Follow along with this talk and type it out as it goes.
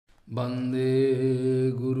वंदे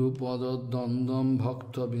गुरुपदद्वन्द्वं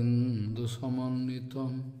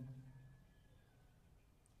भक्तबिन्दुसमन्वितं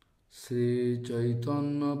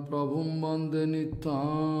श्रीचैतन्यप्रभुं वन्दे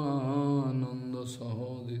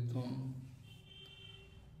नित्यानन्दसहोदितं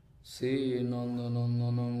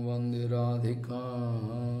श्रीनन्दनन्दनं वन्दे राधिका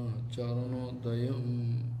चरणोदयं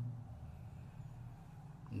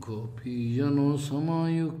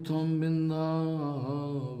गोपीजनसमायुक्तं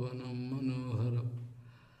बिन्दावनं मनोहरम्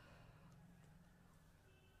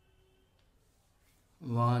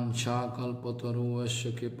वाञ्छाकल्पतरुश्च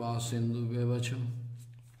कृपासिन्धुभ्यश्च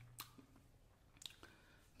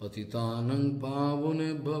पतितानं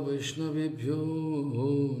पावनेभ्यो वैष्णवेभ्यो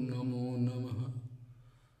नमो नमः।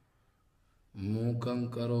 मूकं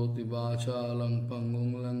करोति वाचालं पङ्गुं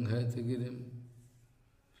लङ्घयति गिरिं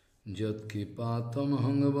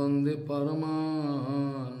यत्कृपातमहं वन्दे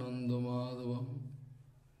परमानन्दमाधवं।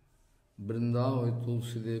 वृन्दावै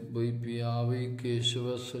तुलसीदेव वै पिया वै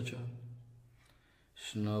केशवस्य च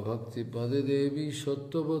कृष्ण भक्ति पदे देवी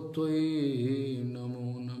सत्ववत्त्वयि नमो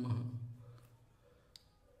नमः।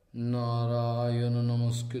 नारायण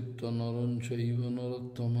नमस्कृत्य नरं चैव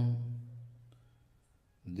नरोत्तमं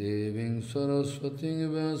देवीं सरस्वतीं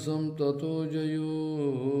व्यासं ततो जयो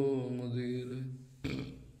मुदीरये।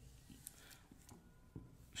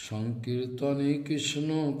 संकीर्तने कृष्ण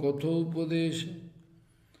कथोपदेशे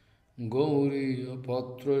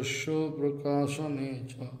गौरीयपत्रस्य प्रकाशने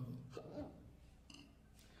च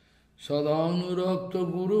सदानुरक्त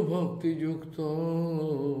गुरुभक्तियुक्तो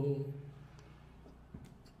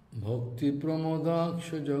भक्तिप्रमोदाक्ष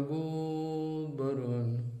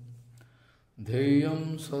जगोद्वरुन् ध्येयं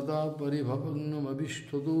सदा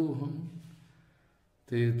परिभवग्नमभिष्टदोहं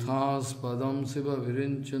तीर्थास्पदं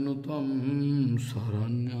शिवविरिञ्चनुतं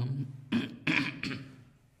शरण्यं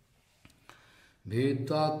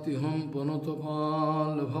भीतात्युहं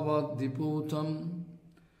पुनतपालभवाद्दिपूतं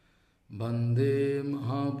वन्दे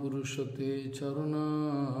महापुरुषते चरुणारविन्दं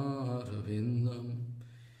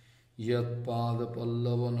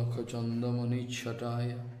यत्पादपल्लवनखचन्दमनिच्छटाय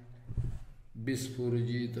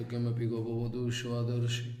विस्फुरिजित किमपि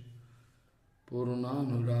गोपवधूष्वदर्शि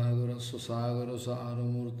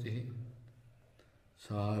पूर्णानुरागरससागरसारमूर्तिः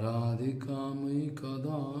साराधिकामयि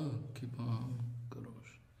कदा कृपां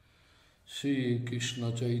करोषि।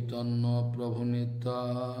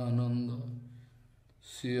 श्रीकृष्णचैतन्यप्रभुनित्यानन्द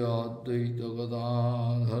श्री अद्वैत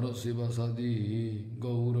गदाधर शिवसदि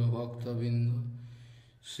गौरभक्तबिंद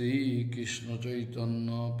श्रीकृष्ण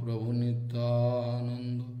चैतन्य प्रभु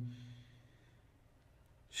नित्यानंद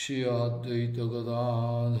श्री अद्वैत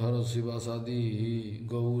गदाधर शिवसदि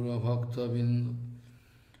गौरभक्तबिंद।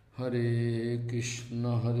 हरे कृष्ण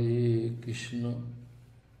कृष्ण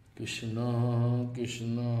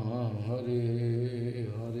कृष्ण हरे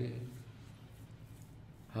हरे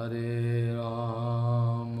हरे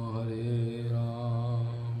राम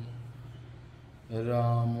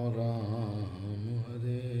राम राम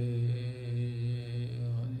हरे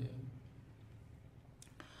हरे।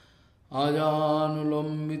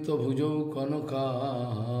 आजानुलंबित भुजौ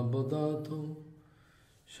कनकावदातो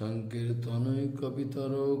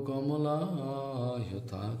संकीर्तनैकपितरो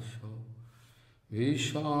कमलायताक्षो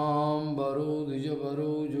विशाम्बरो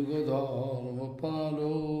द्विजवरो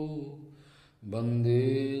जुगधर्मपालो वंदे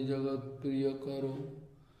जगत्प्रियकरो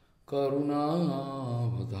करुणावतारो।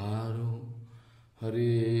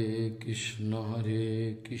 हरे कृष्ण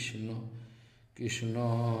कृष्ण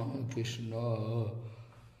कृष्ण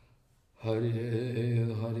हरे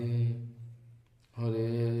हरे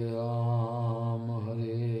हरे राम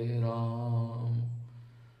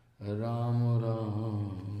राम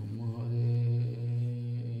राम हरे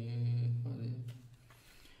हरे।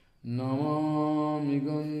 नमामि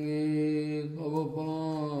गंगे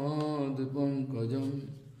भवपादपङ्कजं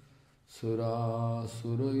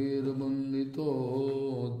सुरासुरैर्वन्दितो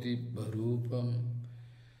दिव्यरूपं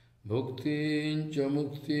भुक्तिं च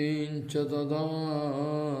मुक्तिं च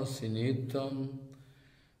ददासि नित्यं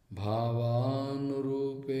भावानुरूपेण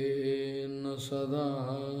सदा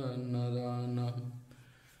नराणां।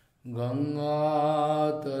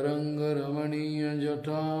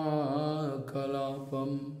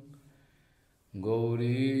 गङ्गातरङ्गरमणीयजटाकलापं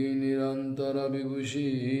गौरी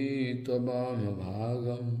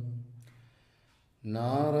निरन्तरविभूषितवामभागं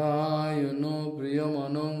नारायणो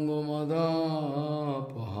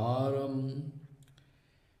प्रियमनङ्गमदापहारं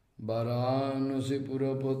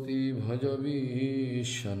वाराणसीपुरपति भज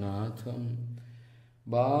विश्वनाथं।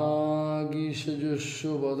 वागीशजुष्वदने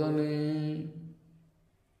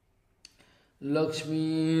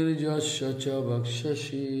लक्ष्मीर्यस्य च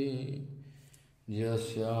वक्षसि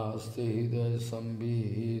यस्यास्ति हृदय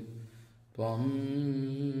संवित् त्वं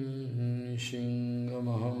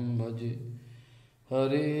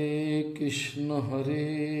Hare Krishna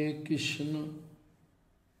Krishna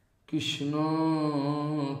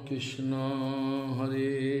Krishna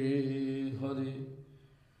Hare Hare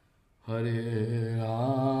Hare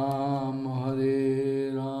Ram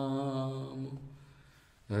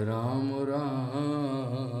Ram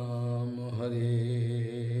Ram Hare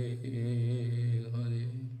Hare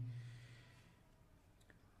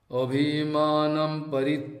Abhimanam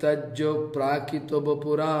parityajya prakito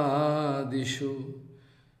vapuradishu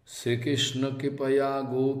Sri Krishna kipaya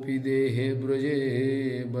gopi dehe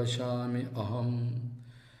braje basami aham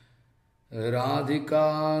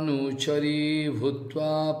Radhika nuchari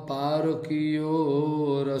bhutva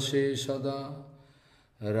parakiyo rase sada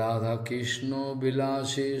Radha Krishna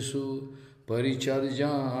vilasesu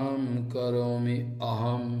paricharjam karomi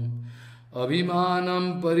aham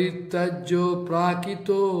Abhimanam parityajya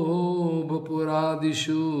prakito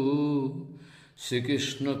vapuradishu Shri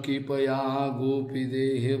Krishna kipaya gopi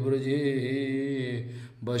dehe braje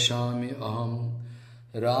basami aham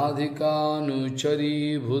Radhika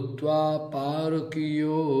nuchari bhutva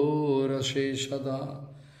parakiyo rase sada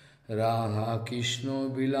Radha Krishna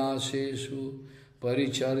vilasesu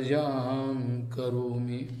paricharjam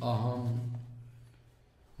karomi aham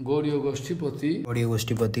Gauriya Goshtipati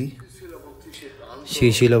Shri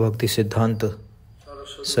Srila Bhakti Siddhanta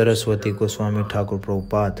Saraswati Goswami Thakur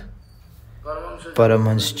Prabhupada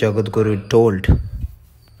Paramhans Jagadguru told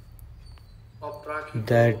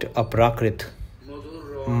that aprakrit,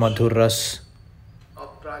 madhuras,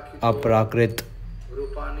 aprakrit,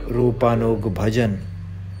 rupanug bhajan,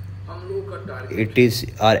 it is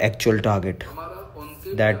our actual target.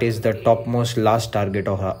 That is the topmost last target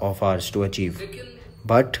of ours to achieve.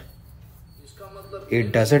 But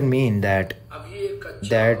it doesn't mean that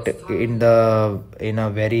in a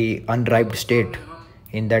very unripe state,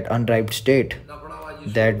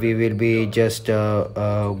 that we will be just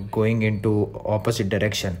going into opposite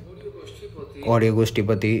direction. Gauriya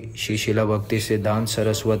Goshtipati Shri Srila Bhakti Siddhanta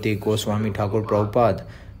Saraswati Goswami Thakur Prabhupada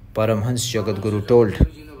Paramhans Jagadguru told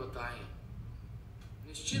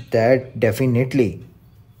that definitely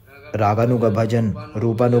Raganuga Bhajan,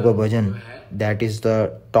 Rupanuga Bhajan, that is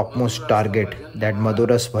the topmost target. That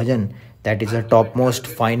Madhuras Bhajan, that is the topmost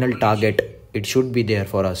final target. It should be there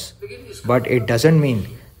for us. But it doesn't mean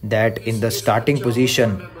that in the starting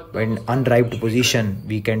position, in unripe position,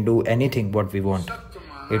 we can do anything what we want.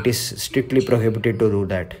 It is strictly prohibited to do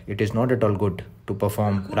that. It is not at all good to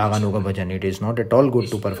perform Raganuga Bhajan. It is not at all good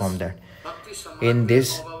to perform that. In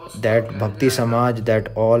this, that Bhakti Samaj,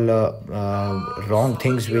 that all wrong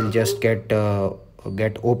things will just get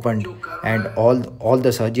opened, and all the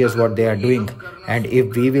Sahajiyas what they are doing, and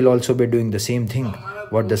if we will also be doing the same thing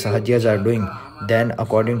what the Sahajiyas are doing, then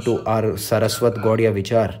according to our Saraswat Gaudiya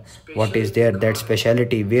Vichar, what is there, that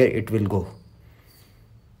speciality, where it will go.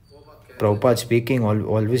 Prabhupada speaking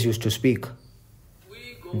always used to speak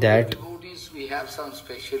that we have some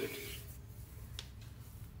speciality.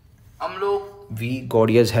 We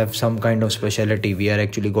Gaudiyas have some kind of speciality. We are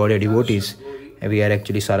actually Gaudiya devotees. We are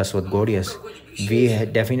actually Saraswat Gaudiyas. We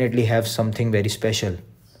definitely have something very special.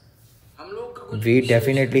 We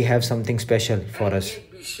definitely have something special for us.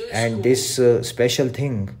 And this special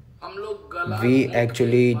thing, we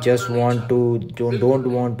actually just don't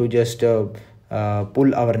want to just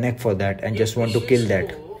pull our neck for that and just want to kill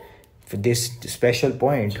that. For this special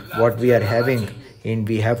point, what we are having,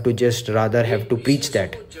 we have to just rather have to preach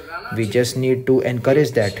that. We just need to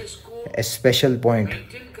encourage that, a special point.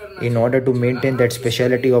 In order to maintain that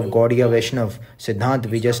speciality of Gaudiya Vaishnav Siddhant,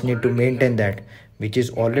 we just need to maintain that, which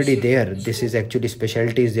is already there. This is actually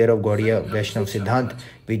speciality is there of Gaudiya Vaishnav Siddhant.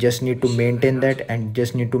 We just need to maintain that and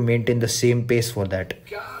just need to maintain the same pace for that.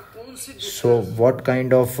 So what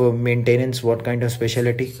kind of maintenance, what kind of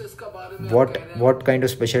speciality? What kind of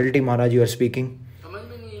speciality, Maharaj, you are speaking?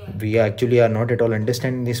 We actually are not at all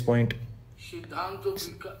understanding this point.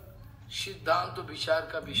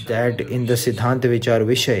 That in the Siddhanta Vichar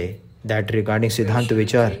Vishay, that regarding Siddhanta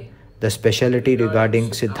Vichar, the speciality regarding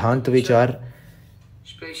Siddhanta Vichar,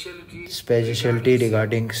 speciality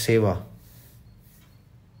regarding Seva,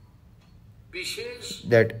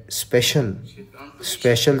 that special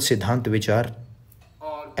Siddhanta Vichar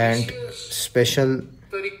and special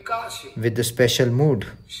with the special mood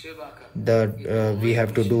that we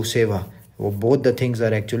have to do Seva. Both the things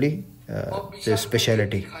are actually the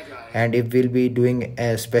speciality. And if we'll be doing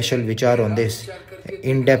a special vichar on this,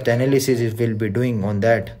 in-depth analysis if we'll be doing on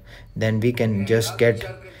that, then we can just get,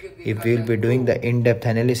 if we'll be doing the in-depth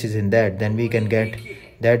analysis in that, then we can get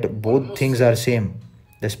that both things are same,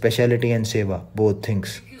 the speciality and seva, both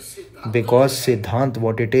things. Because Siddhant,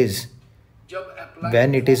 what it is,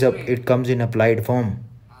 when it comes in applied form,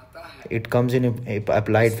 it comes in a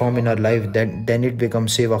applied form in our life, then it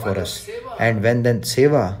becomes seva for us. And when then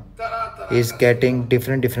seva is getting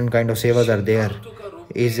different kind of sevas are there,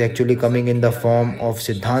 is actually coming in the form of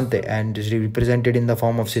Siddhanta and is represented in the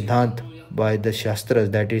form of Siddhant by the Shastras,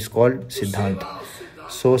 that is called Siddhant.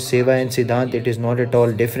 So seva and Siddhant, it is not at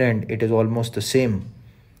all different, it is almost the same.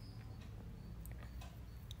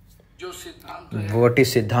 What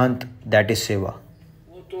is Siddhant? That is seva.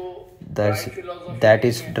 That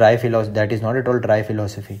is dry philosophy. That is not at all dry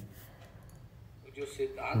philosophy.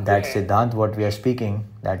 That Siddhant, what we are speaking,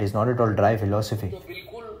 that is not at all dry philosophy.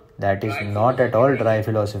 That is not at all dry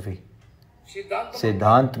philosophy.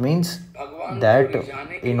 Siddhant means that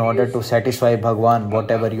in order to satisfy Bhagwan,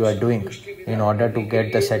 whatever you are doing, in order to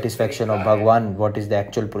get the satisfaction of Bhagwan, what is the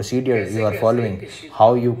actual procedure you are following,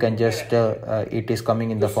 how you can just, it is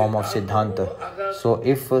coming in the form of Siddhanta. So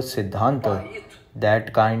if Siddhanta,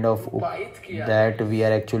 that kind of, that we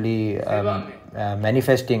are actually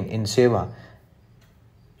manifesting in seva,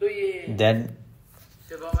 then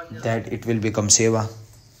that it will become seva.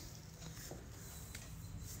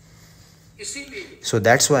 So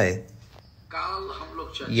that's why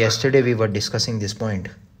yesterday we were discussing this point.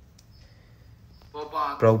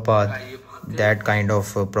 Prabhupada, that kind of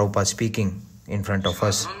Prabhupada speaking in front of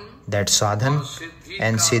us, that sadhan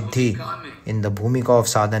and siddhi, in the bhumika of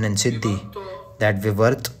sadhan and siddhi, that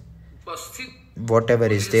vivarth, whatever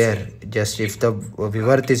is there, just if the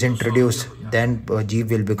vivarth is introduced, then jeev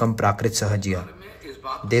will become prakrit sahajya.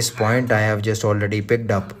 This point I have just already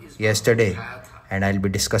picked up yesterday, and I'll be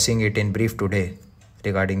discussing it in brief today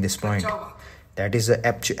regarding this point. That is the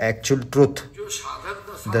actual truth.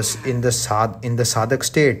 Thus, in the sadhak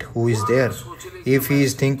state, who is there, if he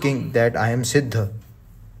is thinking that I am siddha,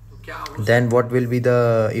 then what will be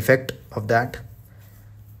the effect of that?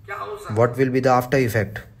 What will be the after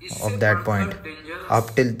effect of that point?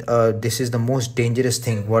 Up till this is the most dangerous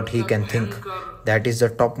thing what he can think. That is the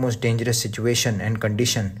topmost dangerous situation and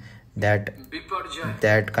condition, that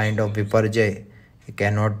kind of viparjay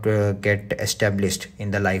cannot get established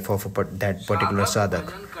in the life of that particular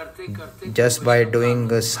sadhak. Just by doing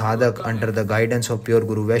sadhak under the guidance of pure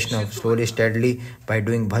Guru Vaishnava, slowly, steadily, by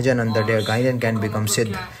doing bhajan under their guidance, can become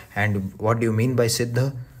siddha. And what do you mean by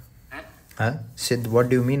siddha? Siddha, what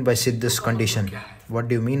do you mean by siddha's condition? What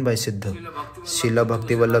do you mean by siddha? Srila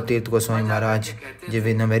Bhakti Vallabh Tirth Goswami Maharaj,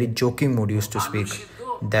 in a very joking mood, used to speak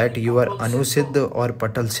that you are anusiddha or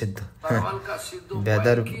patal siddha.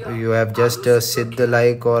 Whether you have just a siddha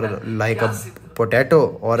like a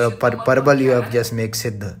potato, or a parbal you have just make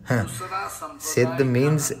siddha. Siddha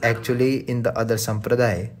means actually in the other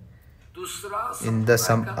sampradaya. In the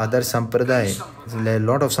other sampradaya, a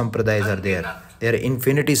lot of sampradayas are there. There are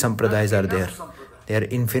infinity sampradayas are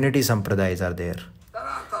there.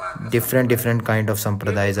 Different kind of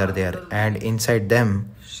sampradayas are there. And inside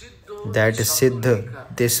them, that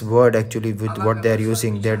siddha, this word actually with what they are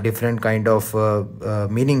using, their different kind of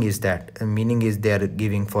meaning is that. Meaning is they are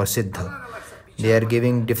giving for siddha. They are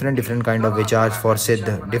giving different kind of vichars for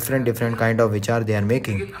siddha. Different kind of vichar they are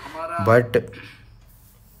making. But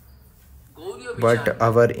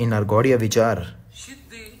in our Gaudiya vichar,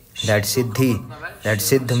 that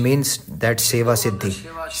siddha means that seva siddhi.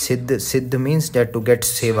 Siddha means that to get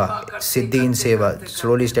seva, siddhi in seva.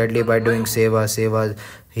 Slowly, steadily, by doing seva,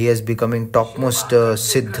 he is becoming topmost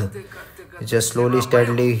siddha. Just slowly,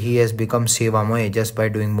 steadily, he has become sevamaya just by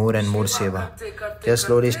doing more and more seva. Just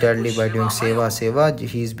slowly, steadily, by doing seva,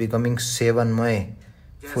 he is becoming sevanmaya,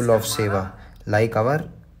 full of seva. Like our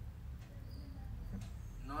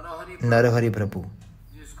Narahari Prabhu,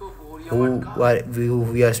 who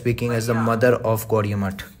we are speaking as the mother of Gaudiya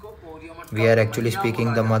Math. We are actually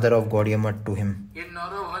speaking the mother of Gaudiya Math to him.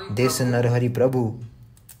 This Narahari Prabhu,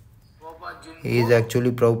 he is actually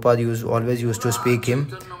Prabhupada always used to speak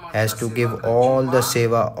him as to give all the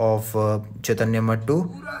seva of Chaitanya Math to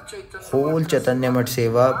whole Chaitanya Math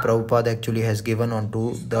seva. Prabhupada actually has given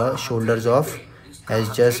onto the shoulders of, has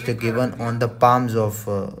just given on the palms of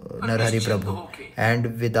Narahari Prabhu,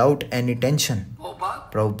 and without any tension,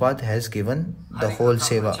 Prabhupada has given the whole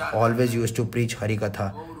seva. Always used to preach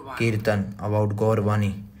Harikatha, Kirtan about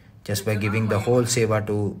Gaurvani, just by giving the whole seva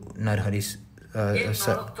to Narahari's.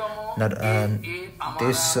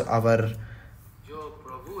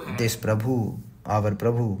 This Prabhu, our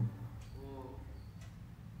Prabhu,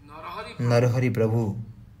 Narahari Prabhu,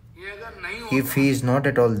 if he is not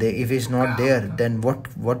at all there, if he is not there, then what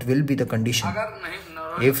will be the condition?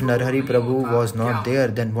 If Narahari Prabhu was not there,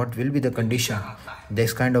 then what will be the condition?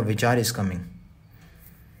 This kind of vichar is coming.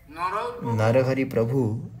 Narahari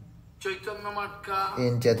Prabhu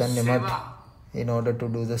in Chaitanya Math, in order to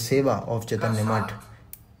do the seva of Chaitanya Math.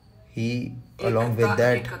 He, along with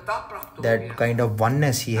that kind of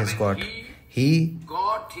oneness he has got. He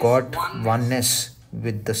got oneness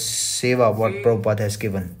with the seva what Prabhupada has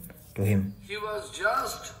given to him. He was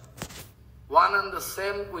just one and the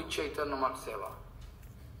same with Chaitanya Math seva.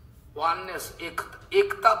 Oneness,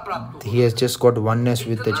 ekta prapta. He has just got oneness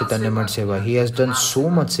with the Chaitanya Math seva. He has done so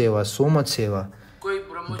much seva,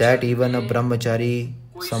 that even a brahmachari,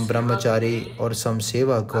 some brahmachari or some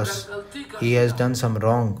sevak, he has done some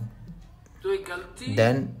wrong.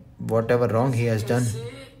 Then whatever wrong he has done,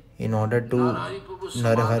 in order to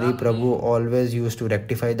Narhari Prabhu always used to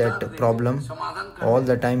rectify that problem. All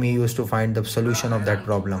the time he used to find the solution of that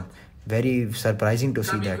problem. Very surprising to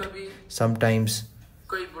see that. Sometimes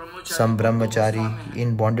some brahmachari,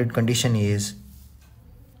 in bonded condition he is,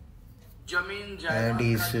 and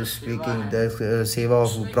he is speaking the seva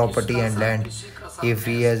of property and land. If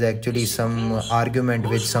he has actually some argument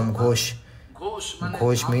with some ghosh,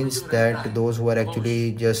 ghosh means that those who are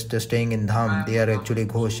actually just staying in Dham, they are actually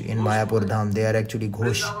ghosh. In Mayapur Dham, they are actually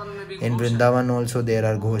ghosh. In Vrindavan also there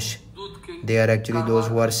are ghosh. They are actually those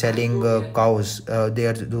who are selling cows. They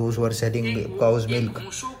are those who are selling cow's milk.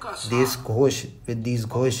 These ghosh, with these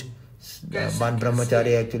ghosh, one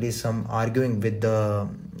brahmachari actually some arguing with the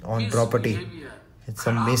on property.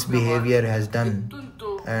 Some misbehavior has done,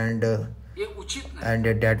 and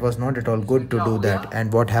that was not at all good to do that.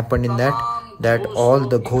 And what happened in that all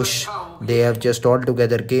the ghosh, they have just all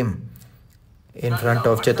together came in front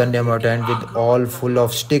of Chaitanya Math, and with all full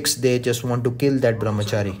of sticks, they just want to kill that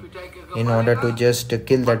brahmachari. In order to just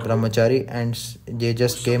kill that brahmachari, and they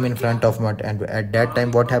just came in front of Math. And at that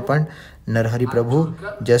time what happened? Narhari Prabhu,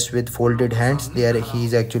 just with folded hands, he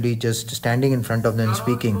is actually just standing in front of them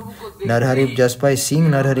speaking. Narhari, just by seeing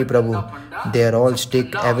Narhari Prabhu, they are all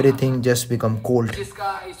stick, everything just become cold.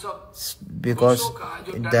 Because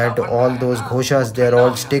that all those ghoshas, they are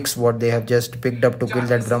all sticks, what they have just picked up to kill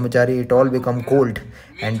that brahmachari, it all become cold.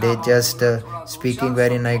 And they just speaking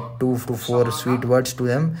very nice 2 to 4 sweet words to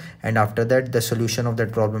them. And after that, the solution of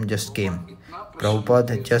that problem just came.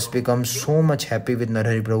 Prabhupada just become so much happy with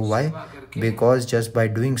Narhari Prabhu. Why? Because just by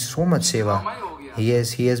doing so much seva, he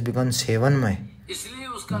has become Sevanmay.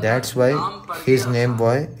 That's why his name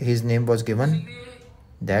was given.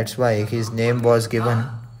 That's why his name was given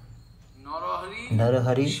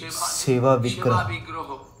Narhari Seva Vigraha.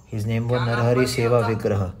 His name was Narhari Seva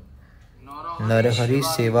Vigraha. Narhari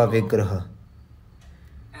Seva Vigraha.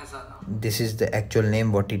 This is the actual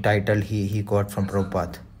name what he titled he got from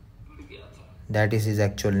Prabhupada. That is his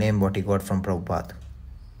actual name what he got from Prabhupada.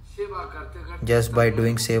 Just by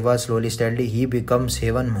doing seva slowly, steadily, he becomes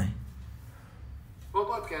Sevanmay.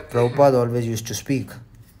 Prabhupada always used to speak.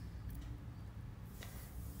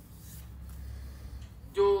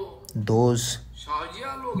 All those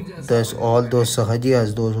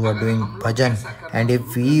sahajiyas, those who are doing bhajan, and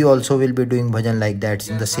if we also will be doing bhajan like that,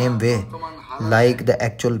 in the same way, like the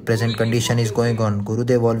actual present condition is going on.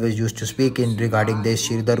 Gurudev always used to speak in regarding this.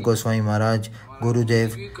 Sridhar Goswami Maharaj,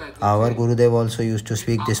 Gurudev, our Gurudev also used to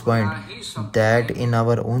speak this point, that in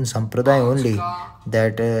our own sampradaya only,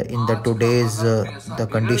 that in the today's the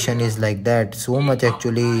condition is like that. So much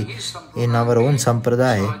actually in our own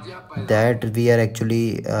sampradaya that we are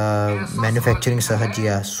actually manufacturing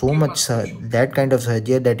sahajiya. So much that kind of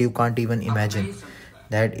sahajiya that you can't even imagine.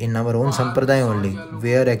 That in our own sampradaya only,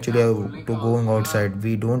 we are actually to going outside.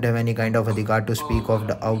 We don't have any kind of adhikar to speak of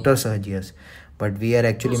the outer sahajiyas, but we are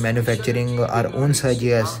actually manufacturing our own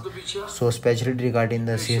sahajiyas. So especially regarding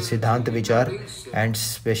the Siddhanta Vichar and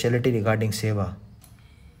speciality regarding Seva.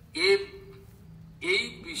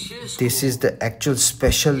 This is the actual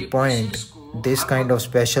special point, this kind of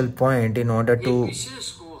special point in order to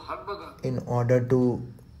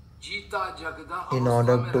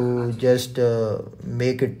just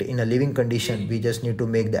make it in a living condition. We just need to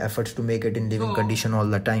make the efforts to make it in living condition all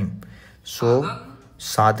the time. So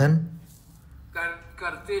sadhan,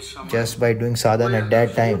 just by doing sadhan at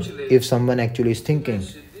that time, if someone actually is thinking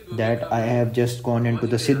that I have just gone into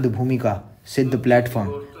the Siddha Bhumika, Siddha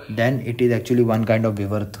platform, then it is actually one kind of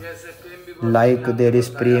vivarth. Like there is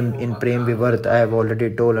Prem, in Prem Vivarth, I have already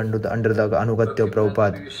told under the Anugatya of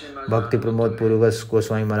Prabhupada, Bhakti Pramod Purugas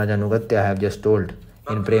Goswami Maharaj Anugatya, I have just told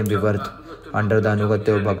in Prem Vivarth, under the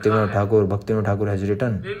Anugatya of Bhaktivinoda Thakur. Bhaktivinoda Thakur has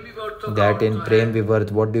written that in Prem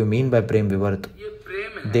Vivarth, what do you mean by Prem Vivarth?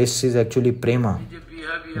 This is actually prema,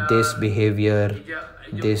 this behavior,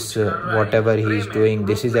 this whatever he is doing,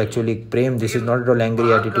 this is actually prem. This is not at all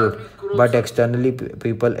angry attitude, but external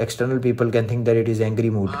people can think that it is angry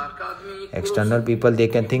mood. External people, they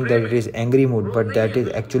can think that it is angry mood, but that is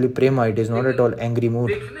actually prema. It is not at all angry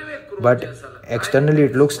mood. but externally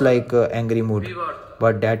it looks like angry mood,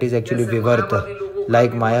 but that is actually Vivarta.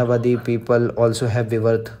 Like Mayavadi people also have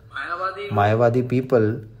Vivarta. Mayavadi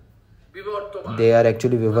people, they are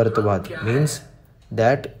actually Vivartavad, means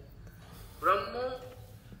that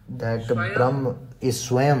Brahm is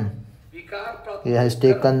Swayam. He has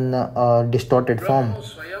taken a distorted form.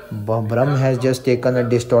 Brahm has just taken a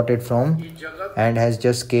distorted form and has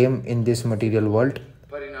just came in this material world,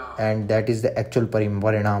 and that is the actual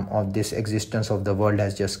parinam of this existence of the world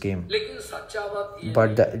has just came.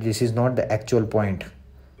 But this is not the actual point,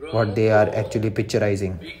 what they are actually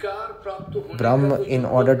picturizing. Brahm, in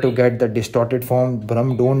order to get the distorted form,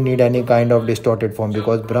 Brahm don't need any kind of distorted form,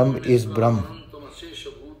 because Brahm is Brahm.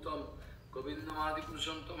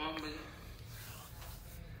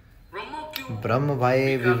 Brahm,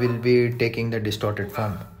 why we will be taking the distorted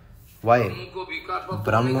form? Why?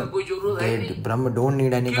 Brahm don't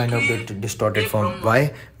need any kind of distorted form.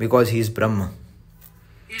 Why? Because he is Brahma.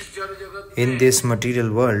 In this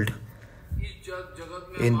material world,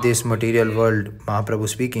 Mahaprabhu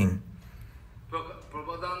speaking,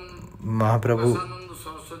 Mahaprabhu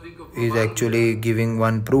is actually giving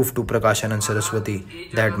one proof to Prakashanand Saraswati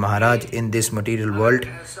that Maharaj, in this material world,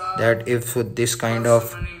 that if this kind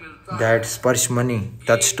of that sparsh money,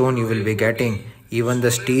 touchstone you will be getting, even the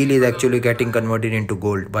steel is actually getting converted into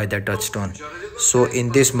gold by that touchstone. So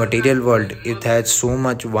in this material world, it has so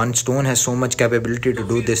much, one stone has so much capability to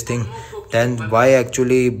do this thing, then why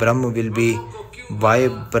actually Brahma will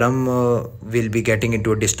be getting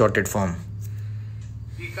into a distorted form?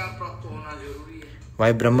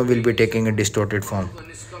 Why Brahma will be taking a distorted form?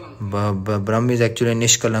 Brahma is actually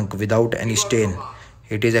Nishkalank, without any stain.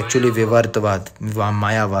 It is actually Vivartavad,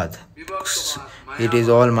 Mayavad. It is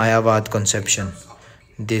all Mayavad conception.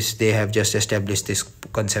 This, they have just established this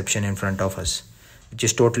conception in front of us, which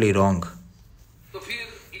is totally wrong.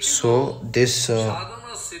 So this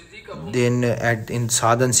then in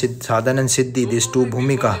sadhan and siddhi, these two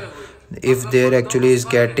bhumika, if there actually is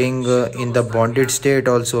getting in the bonded state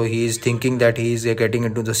also, he is thinking that he is getting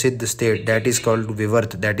into the siddh state, that is called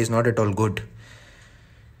vivarth. That is not at all good.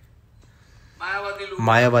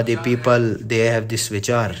 Mayavadi people, they have this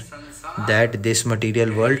vichar that this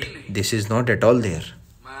material world, this is not at all there.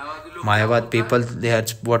 Mayavad people, they are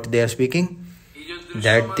what they are speaking,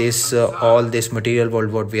 that this all this material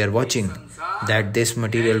world what we are watching, that this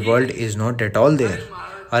material world is not at all there.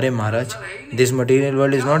 Are Maharaj, this material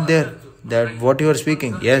world is not there. That what you are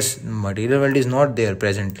speaking, yes, material world is not there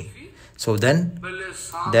presently. So then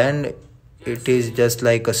it is just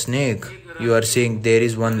like a snake. You are seeing there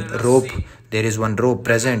is one rope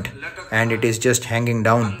present, and it is just hanging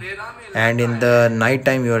down. And in the night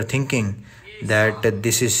time you are thinking that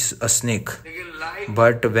this is a snake.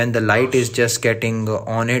 But when the light is just getting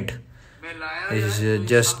on it,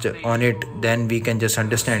 then we can just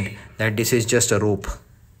understand that this is just a rope.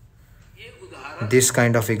 This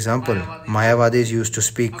kind of example, Mayavadis used to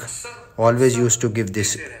speak, always used to give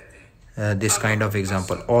this kind of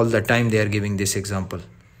example. All the time they are giving this example.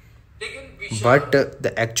 But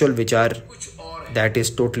the actual vichar, that is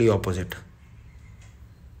totally opposite.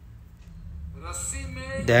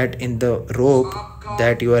 That in the rope,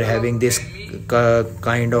 that you are having this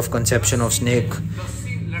kind of conception of snake.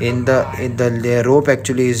 In the rope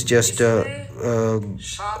actually is just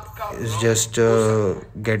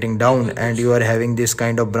getting down, and you are having this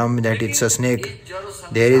kind of Brahm that it's a snake.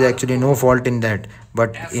 There is actually no fault in that.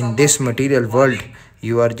 But in this material world,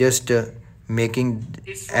 you are just making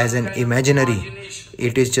as an imaginary.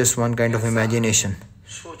 It is just one kind of imagination.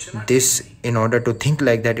 This, in order to think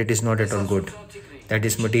like that, it is not at all good. That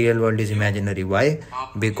this material world is imaginary. Why?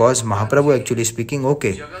 Because Mahaprabhu actually speaking,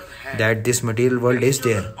 okay, that this material world is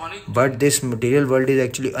there, but this material world is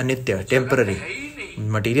actually anitya, temporary.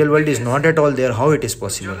 Material world is not at all there. How it is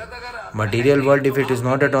possible? Material world, if it is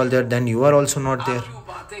not at all there, then you are also not there.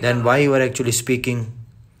 Then why you are actually speaking?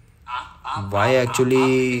 Why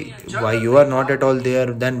you are not at all there?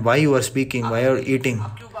 Then why you are speaking? Why you are eating?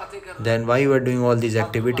 Then why you are doing all these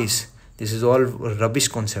activities? This is all rubbish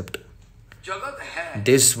concept.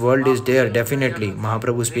 This world is there, definitely.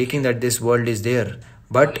 Mahaprabhu speaking that this world is there,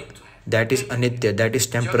 but that is anitya, that is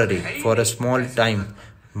temporary, for a small time.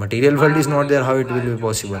 Material world is not there, how it will be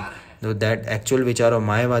possible? Though that actual vichar of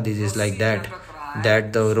Mayavadis is like that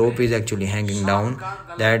the rope is actually hanging down,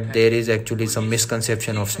 that there is actually some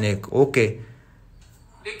misconception of snake. Okay,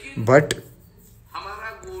 but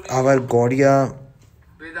our Gaudiya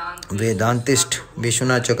Vedantist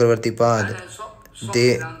Vishwanath Chakravarti Pad,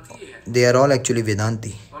 they are all actually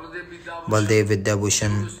Vedanti. Baldev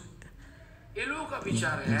Vidyabhushan,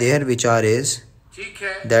 their vichar is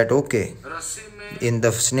that okay, in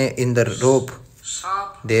the rope,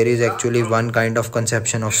 there is actually one kind of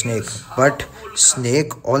conception of snake. But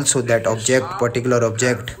snake also, that object, particular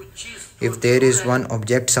object, if there is one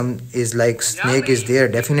object, some is like snake is there,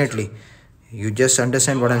 definitely. You just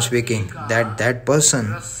understand what I'm speaking. That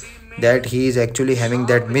person, that he is actually having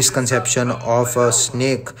that misconception of a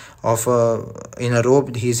snake, in a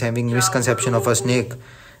rope, he is having misconception of a snake.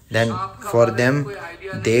 Then for them,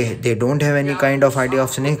 they don't have any kind of idea of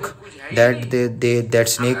snake. That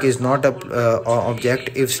snake is not a object.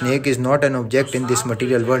 If snake is not an object in this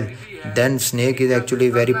material world, then snake is actually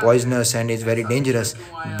very poisonous and is very dangerous.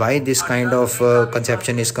 Why this kind of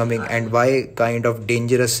conception is coming, and why kind of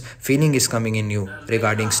dangerous feeling is coming in you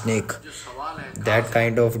regarding snake? That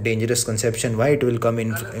kind of dangerous conception, why it will come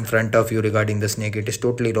in front of you regarding the snake? It is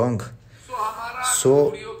totally wrong.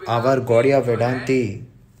 So our Gaudiya Vedanti,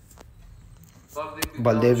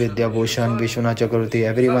 Baldev Vidyabhushan, Vishwanath Chakravarti,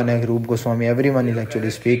 everyone, Rup Goswami, everyone is actually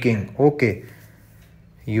speaking, okay,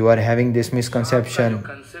 you are having this misconception,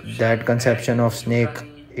 that conception of snake,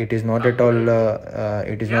 it is not at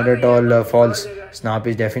all false. Snake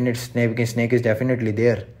is definitely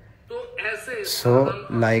there. So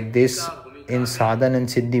like this, in sadhan and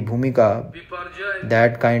siddhi bhumika,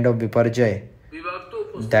 that kind of viparjay,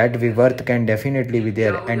 that vivarth can definitely be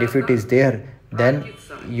there. And if it is there, then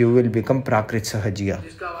you will become prakrit sahajiya.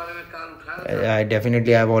 I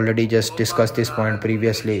have already just discussed this point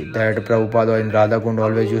previously, that Prabhupada in Radha Kund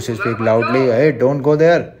always used to speak loudly, hey, don't go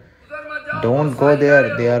there. Don't go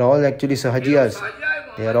there. They are all actually sahajiyas.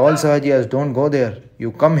 Don't go there.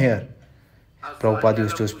 You come here. Prabhupada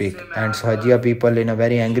used to speak. And sahajiya people in a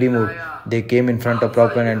very angry mood, they came in front of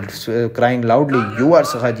Prabhupada and crying loudly, you are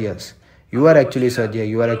sahajiyas. You are actually sahajiya.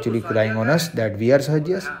 You are actually crying on us that we are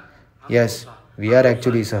sahajiyas. Yes, we are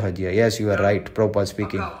actually sahajiya. Yes, you are right. Prabhupada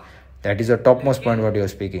speaking. That is the topmost point what you are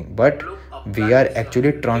speaking. But we are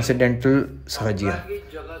actually transcendental sahajiya.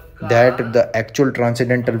 That the actual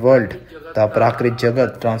transcendental world, the prakrit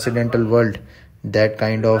jagat, transcendental world, that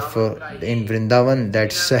kind of in Vrindavan, that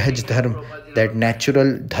sahaj dharma, that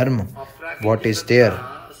natural dharma, what is there,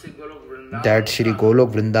 that Shri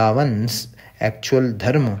Golok Vrindavan's actual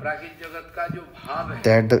dharma,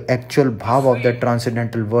 that the actual bhav of the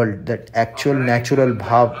transcendental world, that actual natural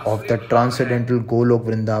bhav of the transcendental Golok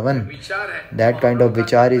Vrindavan, that kind of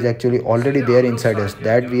vichar is actually already there inside us.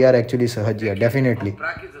 That we are actually sahajiya, definitely.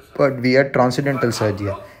 But we are transcendental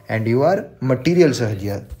sahajiya, and you are material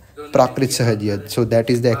sahajiya, prakrit sahajiya. So that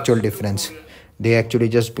is the actual difference. They actually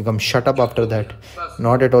just become shut up after that,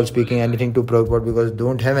 not at all speaking anything to Prabhupada, because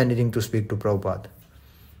don't have anything to speak to Prabhupada.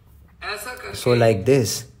 So like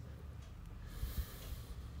this,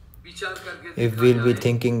 if we'll be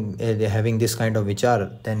thinking, having this kind of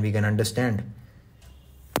vichar, then we can understand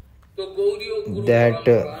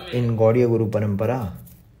that in Gaudiya Guru Parampara,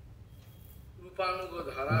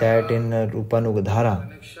 that in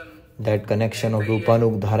Rupanugadhara, that connection of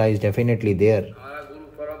Rupanugadhara is definitely there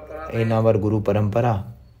in our Guru Parampara.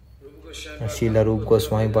 Srila Rup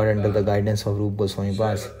Goswami Pad, under the guidance of Rup Goswami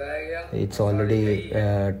Pas, it's already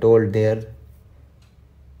told there.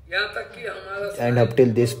 And up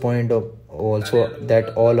till this point of also,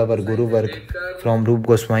 that all our Guru work from Rup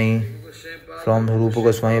Goswami, from Rupa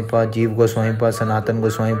Goswami Pa, Jeev Goswami Pa, Sanatan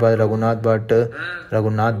Goswami Pa, Raghunath Bhatt,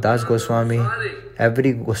 Raghunath Das Goswami,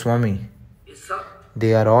 every Goswami,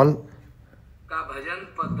 they are all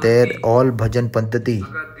bhajan paddhati.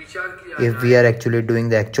 If we are actually doing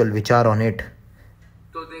the actual vichar on it,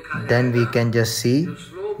 then we can just see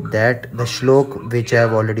that the shlok which I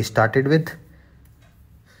have already started with,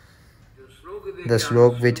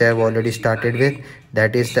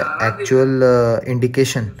 that is the actual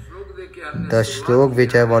indication. The shlok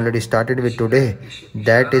which I have already started with today,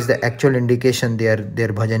 that is the actual indication their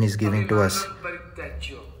bhajan is giving to us.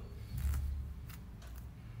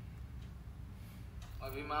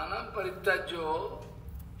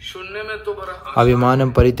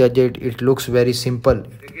 Abhimanam Parityajya, it looks very simple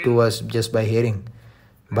to us just by hearing.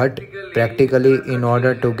 But practically, in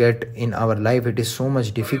order to get in our life, it is so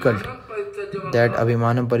much difficult. That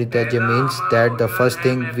Abhimanam Parityajya means that the first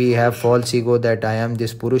thing we have false ego, that I am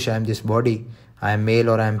this Purush, I am this body, I am male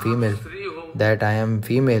or I am female, that I am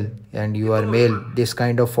female and you are male. This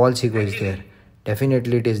kind of false ego is there.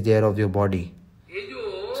 Definitely it is there of your body.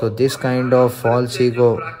 So this kind of false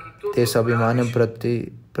ego, this Abhimanam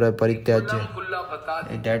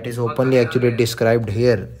Parityajya, that is openly actually described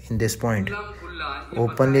here in this point.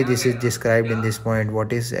 Openly this is described in this point.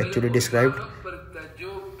 What is actually described?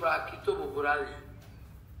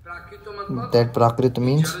 That Prakrit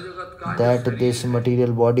means that this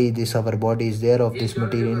material body, this our body is there of this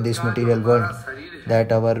material, in this material world.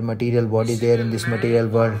 that our material body there in this material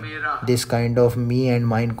world, this kind of me and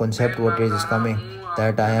mine concept what is coming,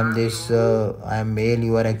 that I am this, I am male,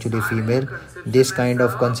 you are actually female, this kind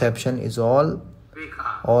of conception is all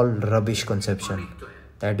rubbish conception.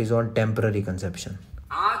 That is all temporary conception.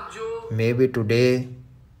 Maybe today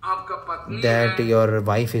that your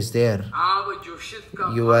wife is there,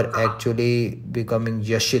 you are actually becoming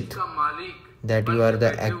Yashit, that you are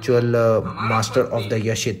the actual master of the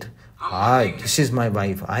Yashit. This is my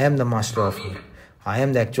wife, I am the master of her, I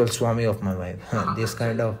am the actual Swami of my wife. This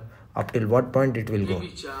kind of, up till what point it will go?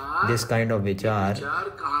 This kind of vichar,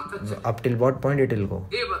 up till what point it will go?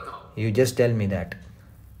 You just tell me that.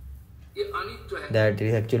 That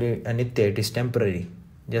is actually anitya, it is temporary,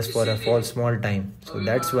 just for a small time. So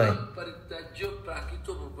that's why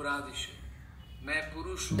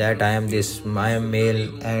that I am this, I am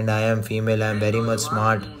male and I am female, I am very much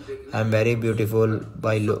smart, I am very beautiful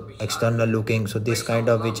by external looking. So this kind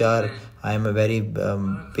of vichar, I am a very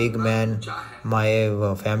big man,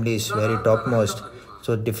 my family is very topmost.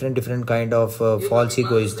 So different kind of false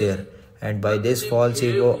ego is there. And by this false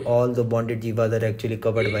ego, all the bonded jivas are actually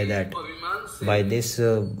covered by that. By this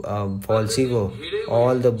false ego,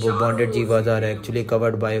 all the bonded jivas are actually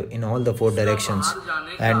covered by in all the four directions.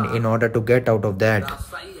 And in order to get out of that,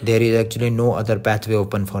 there is actually no other pathway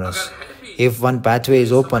open for us. If one pathway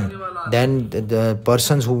is open, then the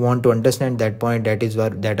persons who want to understand that point,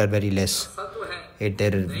 that are very less.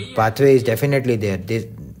 Their pathway is definitely there. This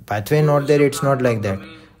pathway not there, it's not like that.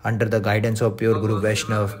 Under the guidance of pure Guru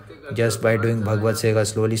Vaishnav, just by doing Bhagavad Seva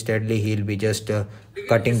slowly, steadily, he'll be just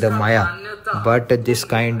cutting the Maya. But this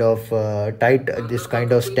kind of this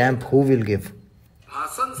kind of stamp, who will give?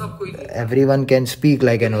 Everyone can speak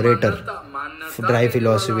like an orator, dry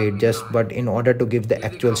philosophy, but in order to give the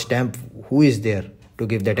actual stamp, who is there to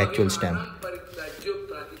give that actual stamp?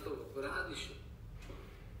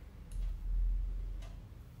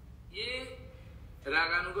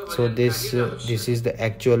 So this is the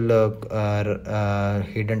actual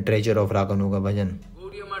hidden treasure of Raganuga Bhajan,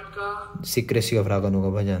 secrecy of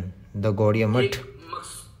Raganuga Bhajan, the Gaudiya Math,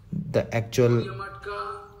 the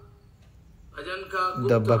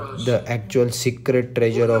actual secret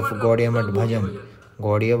treasure of Gaudiya Math Bhajan.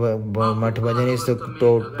 Gaudiya Math Bhajan is the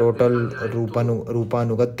total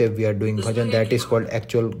Rupanugatya we are doing Bhajan, that is called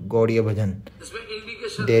actual Gaudiya Bhajan.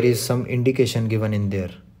 There is some indication given in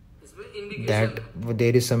there. That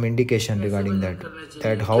there is some indication regarding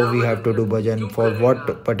that how we have to do bhajan, for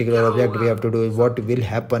what particular object we have to do, what will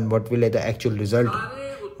happen, what will be the actual result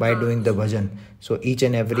by doing the bhajan. So each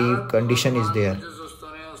and every condition is there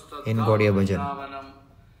in Gaudiya Bhajan.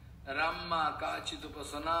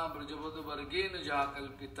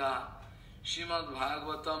 Srimad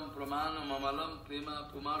Bhagavatam Pramana Mamalam Prema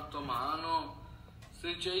Pumartha Mahano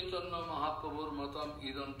Sri Chaitanya Mahaprabhur Matam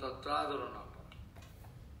Idam Tatradarana.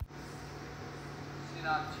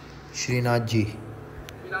 Srinath ji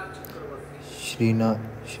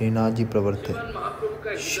Pravartha.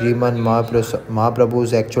 Shriman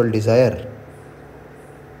Mahaprabhu's actual desire.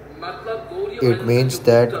 It means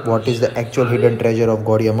that what is the actual hidden treasure of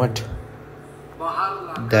Gaudiya Math?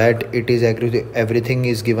 That it is everything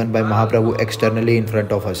is given by Mahaprabhu externally in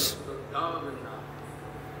front of us.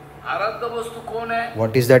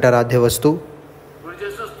 What is that Aradhya Vastu?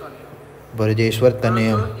 Brajeshwar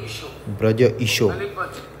Tanayam, Braja Isho.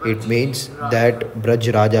 It means that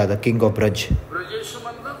Braj Raja, the king of Braj.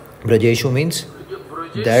 Brajeshu means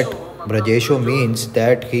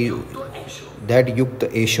that Yukta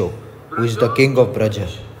Esho, who is the king of Braja.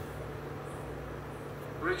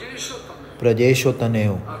 Brajesho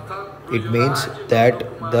Taneo. It means that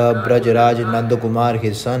the Braj Nanda Kumar,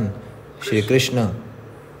 his son, Shri Krishna,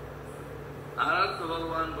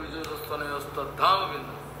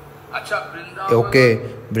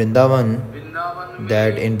 Vrindavan,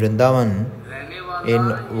 that in Vrindavan,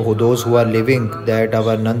 in those who are living, that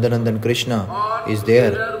our Nandanandan Krishna is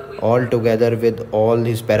there, all together with all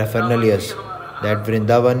his paraphernalias. That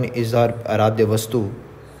Vrindavan is our Aradhya Vastu,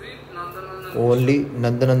 only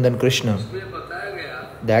Nandanandan Krishna.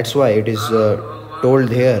 That's why it is told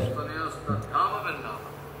here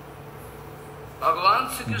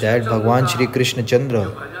that Bhagwan Shri Krishna Chandra,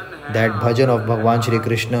 that bhajan of Bhagwan Shri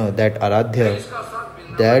Krishna, that Aradhya,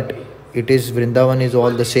 that it is Vrindavan is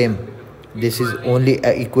all the same. This is only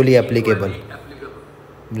equally applicable.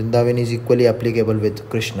 Vrindavan is equally applicable with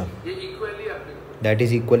Krishna. That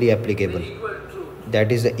is equally applicable.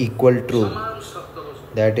 That is the equal truth.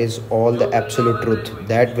 That is all the absolute truth.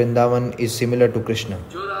 That Vrindavan is similar to Krishna.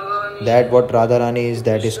 That what Radharani is,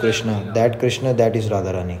 that is Krishna. That Krishna, that is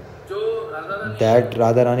Radharani. That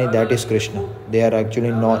Radharani, that is Krishna. They are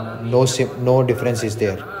actually no difference is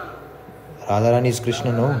there. Radharani is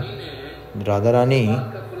Krishna, no. Radharani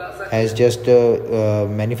has just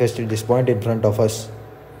manifested this point in front of us.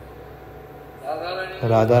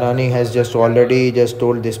 Radharani has just already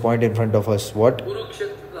told this point in front of us. What?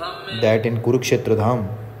 That in Kurukshetra Dham,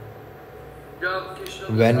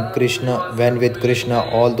 when with Krishna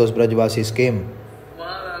all those Brajvasis came,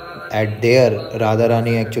 at there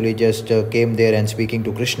Radharani actually just came there and speaking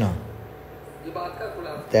to Krishna.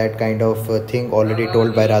 That kind of thing already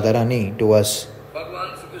told by Radharani to us,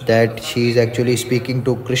 that she is actually speaking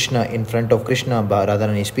to Krishna in front of Krishna.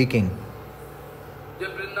 Radharani speaking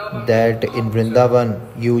that in Vrindavan,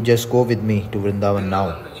 you just go with me to Vrindavan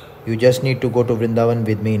now. You just need to go to Vrindavan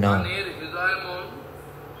with me now.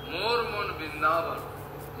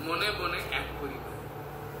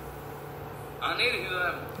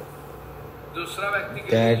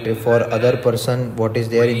 That for other person, what is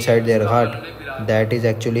there inside their heart, that is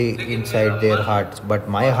actually inside their hearts. But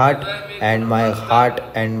my heart and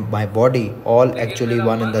my body, all actually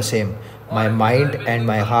one and the same. My mind and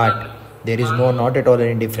my heart, there is not at all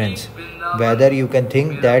any difference. Whether you can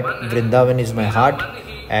think that Vrindavan is my heart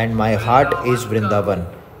and my heart is Vrindavan.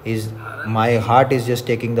 My heart is just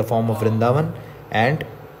taking the form of Vrindavan, and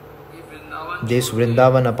this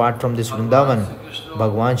Vrindavan, apart from this Vrindavan,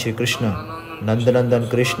 Bhagwan Shri Krishna, Nandanandan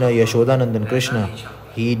Krishna, Yashodanandan Krishna,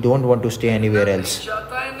 he don't want to stay anywhere else.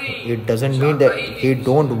 It doesn't mean that he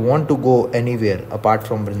don't want to go anywhere apart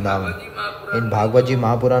from Vrindavan. In Bhagavaji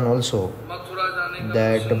Mahapuran also,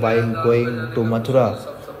 that while going to Mathura,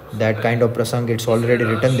 that kind of prasang, it's already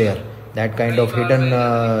written there. That kind of hidden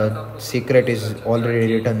secret is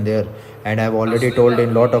already written there. And I have already told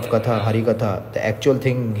in lot of ХариКатха. The actual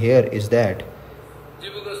thing here is that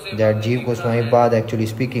Jiva Goswami Pad actually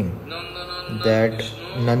speaking, that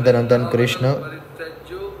Nandanandan Krishna,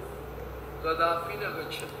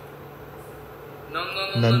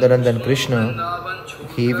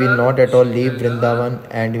 he will not at all leave Vrindavan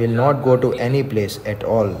and will not go to any place at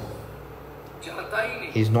all.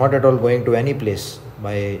 He is not at all going to any place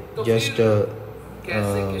by just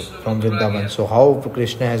from Vrindavan. So how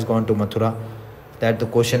Krishna has gone to Mathura? That the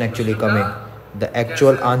question actually coming. The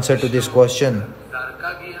actual answer to this question,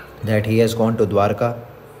 that he has gone to Dwarka.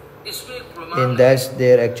 In that,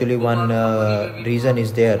 there actually one reason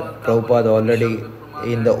is there. Prabhupada already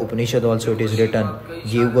in the Upanishad also it is written.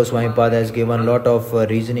 Jiva Goswami Pad has given lot of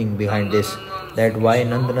reasoning behind this. That why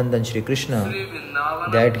Nandanandan Shri Krishna,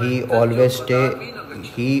 that he always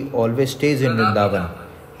stays in Vrindavan.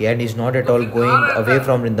 And is not at all going away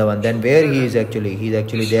from Vrindavan. Then where he is actually? He is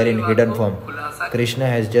actually there in hidden form. Krishna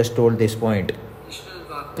has just told this point.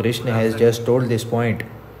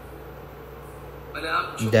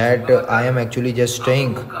 That I am actually just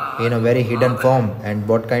staying in a very hidden form. And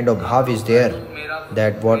what kind of bhav is there?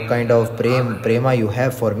 That what kind of prema you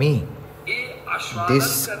have for me?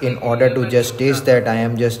 This in order to just taste that, I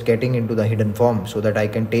am just getting into the hidden form so that I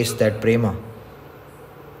can taste that prema.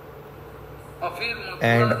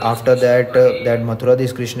 And after that, that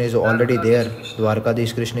Mathuradish Krishna is already there.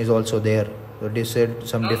 Dwarkadish Krishna is also there. So they said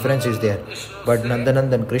some difference is there. But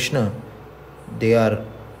Nandanandan Krishna, they are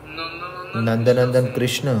Nandanandan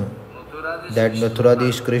Krishna, that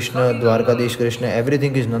Mathuradish Krishna, Dwarkadish Krishna,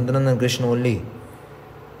 everything is Nandanandan Krishna only.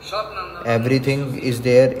 Everything is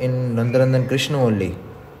there in Nandanandan Krishna only.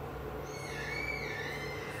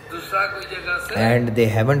 And they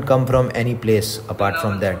haven't come from any place apart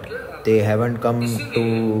from that. They haven't come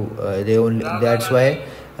to, that's why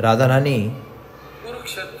Radharani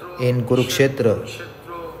in Kurukshetra,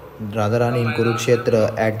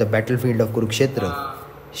 at the battlefield of Kurukshetra,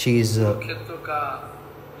 she is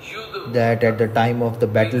that at the time of the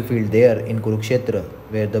battlefield there in Kurukshetra,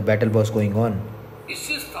 where the battle was going on,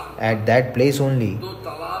 at that place only,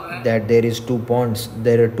 that there is two ponds,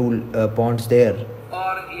 there are two ponds there,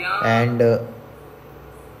 and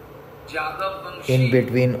in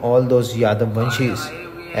between all those Yadav Vanshis,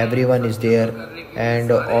 everyone is there,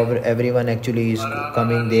 and everyone actually is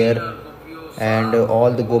coming there, and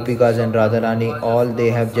all the Gopikas and Radharani, all they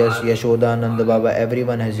have just Yashoda, Nanda Baba,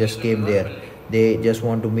 everyone has just came there. They just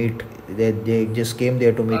want to meet, they just came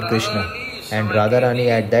there to meet Krishna. And Radharani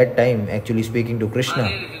at that time actually speaking to Krishna.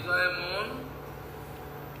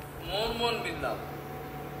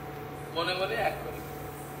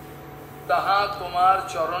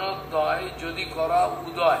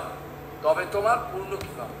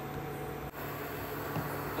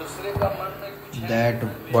 That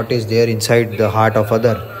what is there inside the heart of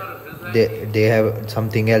other, they have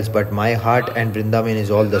something else, but my heart and Vrindavan is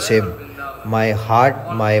all the same. My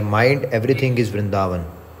heart, my mind, everything is Vrindavan.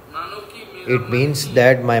 it means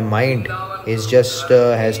that my mind is just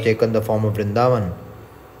has taken the form of Vrindavan.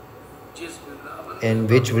 In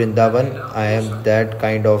which Vrindavan I am, that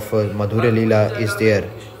kind of Madhurya Leela is there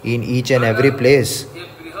in each and every place.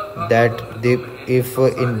 That if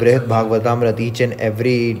in Brihad Bhagavatamrita each and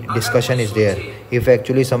every discussion is there, if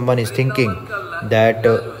actually someone is thinking that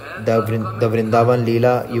the Vrindavan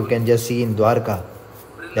Leela you can just see in Dwarka,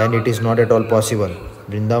 then it is not at all possible.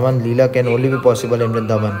 Vrindavan Leela can only be possible in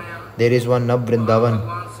Vrindavan. There is one Nav Vrindavan,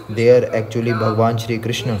 there actually Bhagwan Shri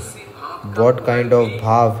Krishna. What kind of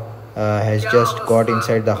bhav has just got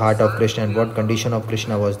inside the heart of Krishna, and what condition of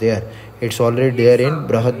Krishna was there. It's already there in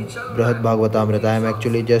Brihad Bhagavatamrita. I am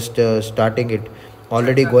actually just starting it.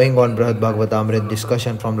 Already going on Brihad Bhagavatamrita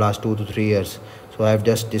discussion from last 2 to 3 years. So I have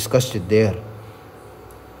just discussed it there.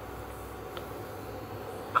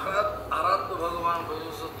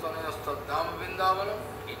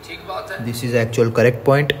 This is actual correct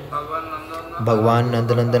point. Bhagwan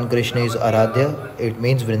Nandanandan Krishna is Aradhya. It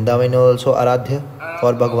means Vrindavan is also Aradhya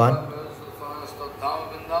for Bhagwan.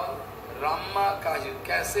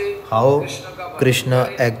 How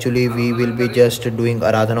Krishna actually we will be just doing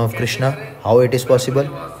Aradhana of Krishna? How it is possible?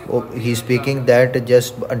 Oh, he is speaking that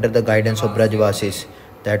just under the guidance of Brajvasis.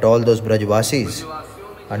 That all those Brajvasis,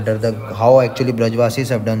 under the how actually Brajvasis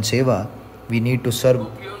have done seva, we need to serve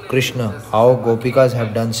Krishna. How Gopikas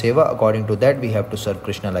have done seva, according to that we have to serve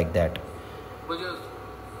Krishna like that.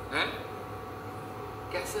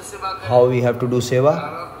 How we have to do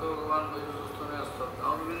seva?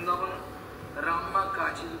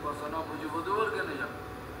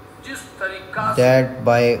 That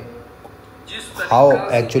by how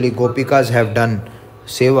actually Gopikas have done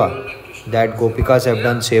seva, that Gopikas have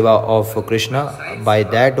done seva of Krishna, by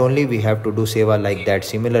that only we have to do seva like that,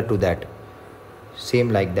 similar to that, same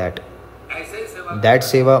like that. That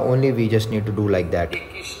seva only we just need to do like that.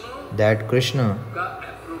 That Krishna,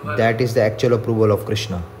 that is the actual approval of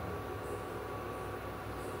Krishna.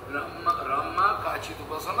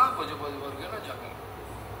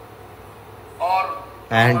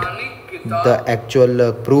 And the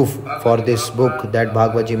actual proof for this book, that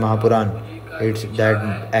Bhagavaji Mahapuran, it's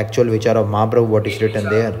that actual vichar of Mahaprabhu, what is written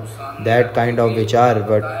there. That kind of vichar,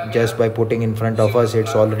 but just by putting in front of us,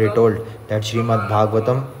 it's already told that Srimad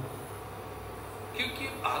Bhagavatam,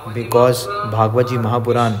 because Bhagavaji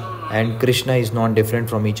Mahapuran and Krishna is not different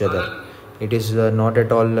from each other. It is not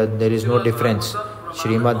at all, there is no difference.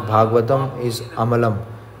 Srimad Bhagavatam is Amalam.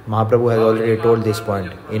 Mahaprabhu has already told this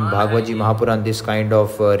point. In Bhagavaji Mahapuran, this kind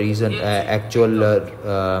of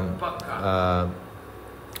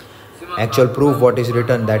actual proof what is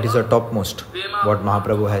written, that is the topmost. What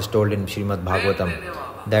Mahaprabhu has told in Srimad Bhagavatam,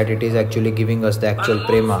 that it is actually giving us the actual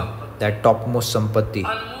prema, that topmost sampatti,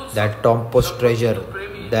 that topmost treasure.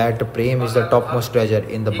 That prem is the topmost treasure.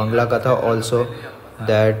 In the Bangla Katha also,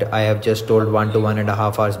 that I have just told 1 to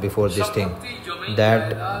 1.5 hours before this thing,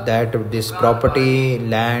 that this property,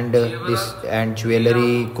 land, this and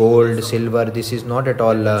jewelry, gold, silver, this is not at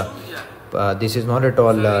all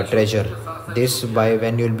treasure. This, by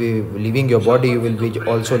when you will be leaving your body, you will be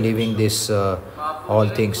also leaving this all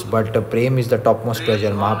things. But prem is the topmost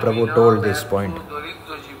treasure. Mahaprabhu told this point.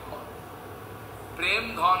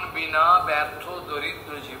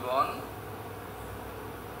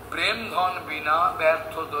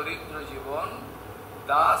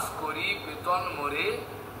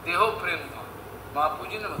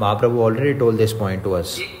 Mahaprabhu already told this point to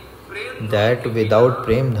us, that without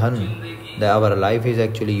prem dhan, that our life is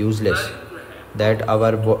actually useless. That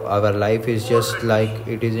our life is just like,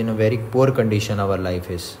 it is in a very poor condition. Our life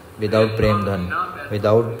is without prem dhan,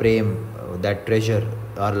 without prem, that treasure,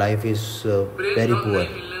 our life is very poor.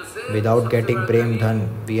 Without getting prem dhan,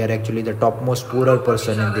 we are actually the topmost poorer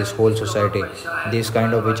person in this whole society. This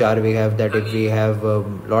kind of vichar we have, that if we have a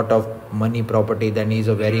lot of money, property, then he is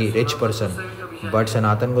a very rich person. But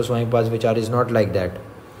Sanatan Goswami Pad's vichar is not like that.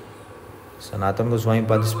 Sanatan Goswami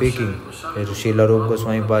Pad speaking, Srila Rup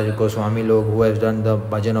Goswami Pad, Goswami log who has done the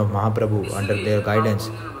bhajan of Mahaprabhu under their guidance.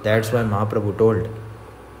 That's why Mahaprabhu told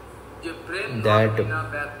that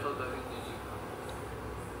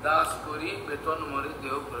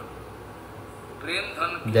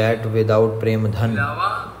without prem dhan,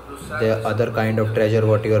 the other kind of treasure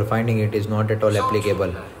what you are finding, it is not at all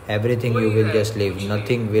applicable. Everything you will just leave,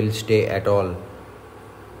 nothing will stay at all.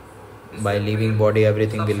 By leaving body,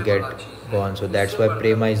 everything will get gone. So that's why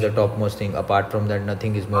prema is the topmost thing. Apart from that,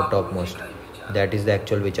 nothing is more topmost. That is the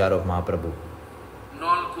actual vichar of Mahaprabhu.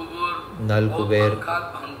 Nal Kuber,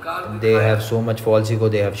 they have so much false ego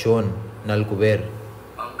they have shown. Nal Kuber,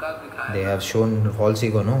 they have shown false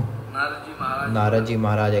ego, no? Naraji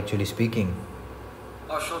Maharaj actually speaking.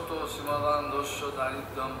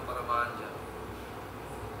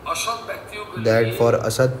 that for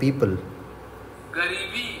asat people,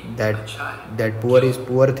 that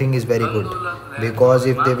poor thing is very good, because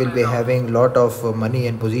if they will be having lot of money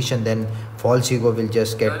and position, then false ego will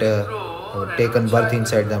just get taken birth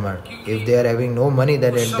inside them. If they are having no money,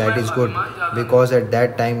 then that is good, because at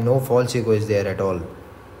that time no false ego is there at all.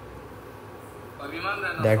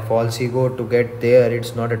 That false ego, to get there,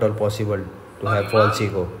 it's not at all possible to have false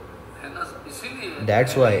ego.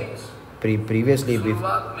 That's why previously,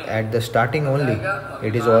 at the starting only,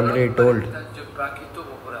 it is already told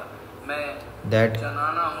that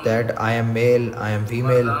I am male, I am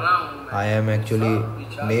female, I am actually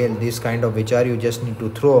male. This kind of vichar you just need to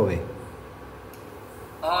throw away.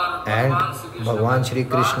 And Bhagwan Shri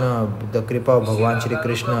Krishna, the kripa of Bhagwan Shri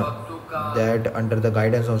Krishna, that under the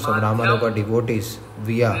guidance of some Ramanuga devotees,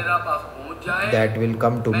 that will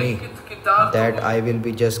come to me, that I will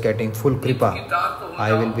be just getting full kripa,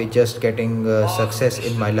 I will be just getting success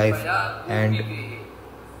in my life, and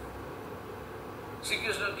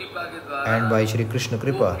by Shri Krishna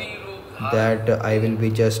kripa, that I will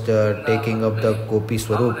be just taking up the Gopi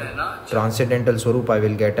Swarup, transcendental Swarup I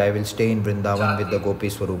will get. I will stay in Vrindavan with the Gopi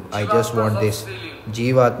Swarup. I just want this.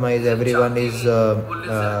 Jivatma is, everyone is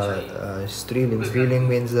Striling. Striling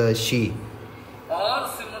means she.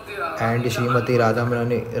 And Srimati Radha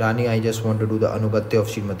Rani, I just want to do the Anugatya of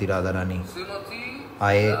Srimati Radha Rani.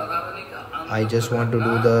 I just want to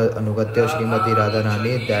do the Anugatya of Srimati Radha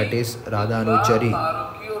Rani, that is Radha Anuchari.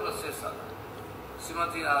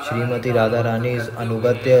 Srimati Radha Rani is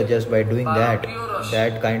Anugatya. Just by doing that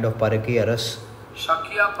kind of Parakya Ras,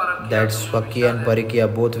 that Swakya and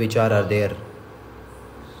Parakya, both which are there.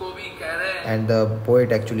 And the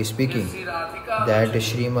poet actually speaking that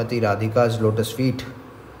Srimati Radhika's lotus feet,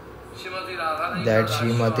 that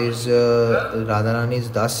Srimati's Radharani's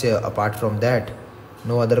Dasya, apart from that,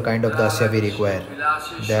 no other kind of Dasya we require.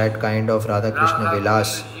 That kind of Radha Krishna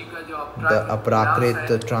Vilas, the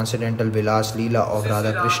Aprakrit transcendental Vilas Leela of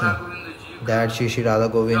Radha Krishna, that Shri Radha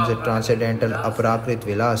Govind's transcendental Aprakrit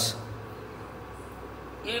Vilas.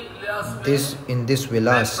 In this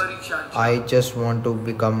Vilas, I just want to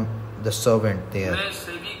become the servant there.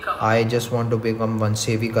 I just want to become one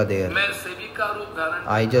Sevika there.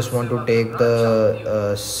 I just want to take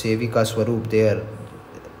the Sevika Swarup there,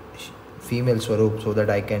 female Swarup, so that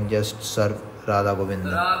I can just serve Radha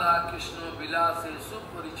Govinda.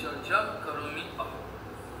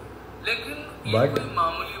 But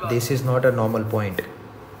this is not a normal point.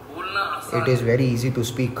 It is very easy to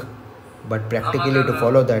speak, but practically to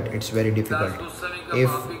follow that, it's very difficult.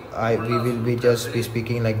 If we will be just be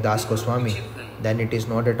speaking like Das Goswami, then it is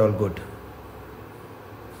not at all good.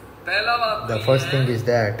 The first thing is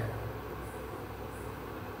that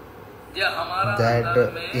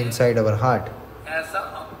inside our heart,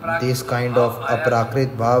 this kind of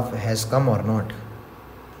Aprakrit Bhav has come or not.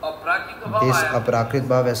 This Aprakrit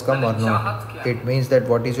Bhav has come or not. It means that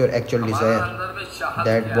what is your actual desire.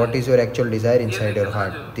 That what is your actual desire inside your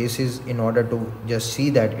heart. This is in order to just see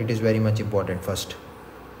that, it is very much important first.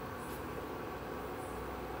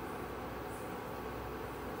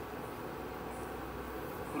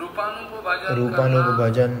 Rupanuga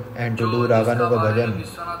Bhajan and to do Raganuga Bhajan,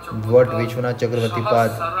 what Vishwanath Chakravarti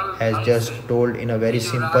Pad has just told in a very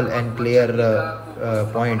simple and clear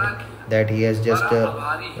point, that he has just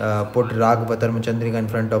put Raga Chandrika in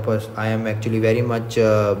front of us. I am actually very much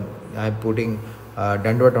I am putting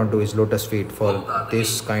Dandvat onto his lotus feet for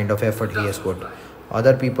this kind of effort he has put.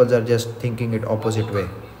 Other people are just thinking it opposite way.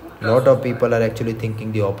 Lot of people are actually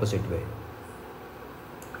thinking the opposite way.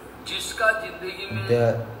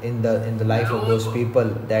 In the life of those people,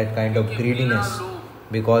 that kind of greediness,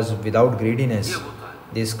 because without greediness,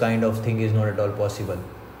 this kind of thing is not at all possible.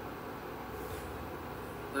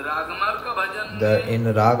 In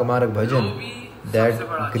Ragamarg Bhajan,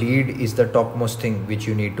 that greed is the topmost thing which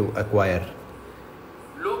you need to acquire.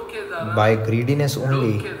 By greediness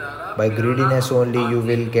only, you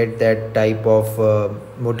will get that type of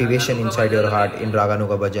motivation inside your heart in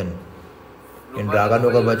Raganuga Bhajan. In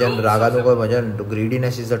Raganuga Bhajan,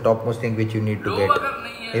 greediness is the topmost thing which you need to get.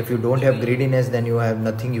 If you don't have greediness, then you have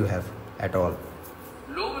nothing you have at all.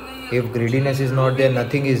 If greediness is not there,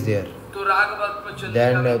 nothing is there.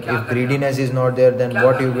 Then if greediness is not there, then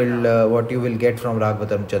what you will get from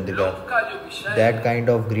Ragavatam Chandrika? That kind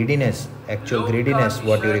of greediness, actual greediness,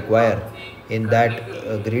 what you require. In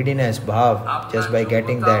that greediness bhav, just by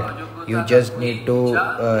getting that, you just need to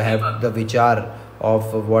have the vichar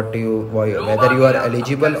of whether you are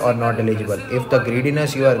eligible or not eligible. If the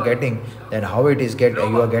greediness you are getting, then how it is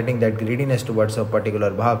you are getting that greediness towards a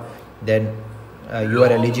particular bhav, then you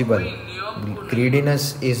are eligible.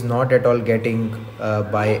 Greediness is not at all getting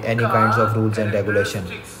by any kinds of rules and regulation.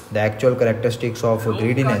 The actual characteristics of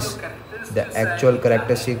greediness,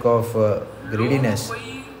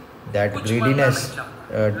 that greediness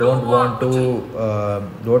don't want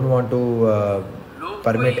to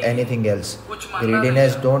permit anything else.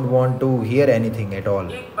 Greediness don't want to hear anything at all.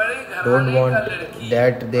 Don't want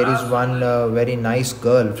that there is one very nice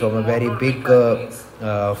girl from a very big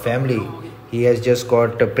family. He has just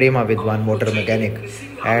got prema with one motor mechanic,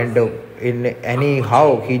 and in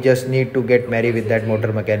anyhow he just need to get married with that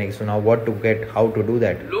motor mechanic. So now what to get, how to do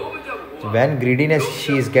that? So when greediness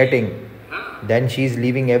she is getting, then she is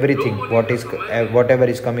leaving everything whatever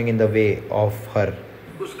is coming in the way of her.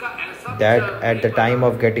 That at the time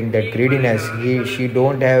of getting that greediness, she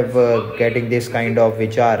don't have getting this kind of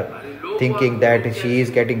vichar, thinking that she is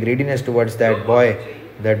getting greediness towards that boy,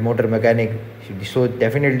 that motor mechanic. So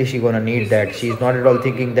definitely she gonna need that. She is not at all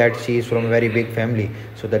thinking that she is from a very big family.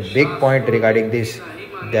 So the big point regarding this,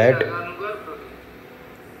 that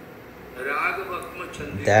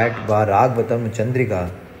Bhagavatam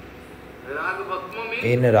Chandrika.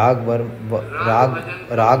 In Rag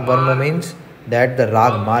Varma means that the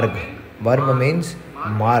Rag Marg. Varma means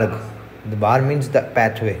Marg. The Bar means the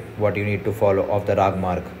pathway, what you need to follow of the Rag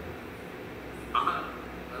Marg.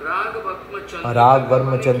 Rag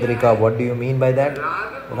Varma Chandrika, what do you mean by that?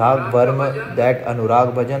 Rag Varma, that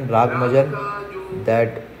Anurag Bhajan, Rag Bhajan,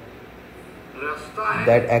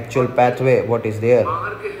 that actual pathway, what is there?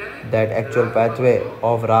 That actual pathway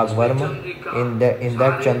of Rag Varma, in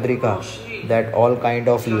that Chandrika, that all kind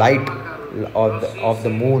of light of the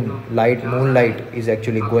moonlight is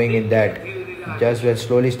actually going in that. Just when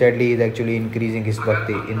slowly, steadily is actually increasing his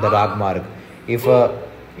bhakti in the Rag Marg. If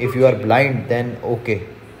you are blind, then okay.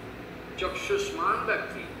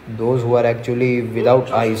 Those who are actually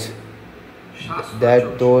without eyes,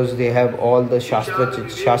 they have all the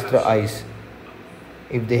Shastra eyes.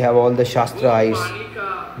 If they have all the Shastra eyes,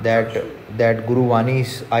 that Guruvani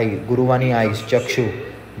eyes, Chakshu,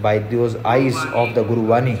 by those eyes of the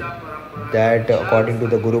Guruvani, that according to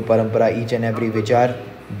the Guru Parampara, each and every vichar,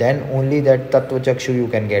 then only that Tattva Chakshu you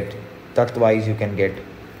can get, Tattva eyes you can get,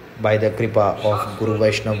 by the Kripa of Guru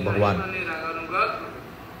Vaishnav Bhagwan.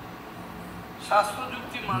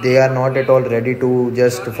 They are not at all ready to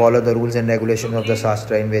just follow the rules and regulations of the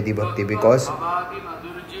Shastra in Vedic Bhakti, because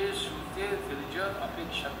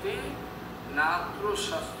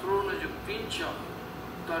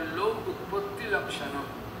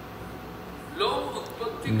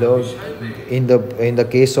in the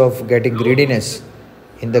case of getting greediness,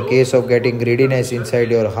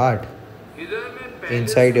 inside your heart,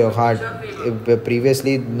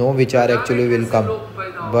 previously no vichar actually will come,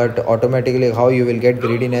 but automatically how you will get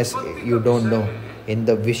greediness, you don't know. In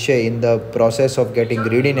the process of getting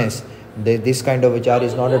greediness, this kind of vichar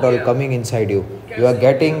is not at all coming inside you. You are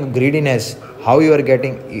getting greediness. How you are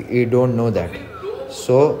getting, you don't know that.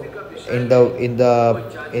 So in the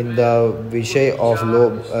vishay of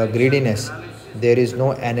greediness, there is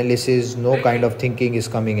no analysis, no kind of thinking is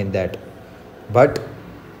coming in that. But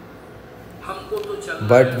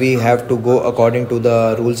we have to go according to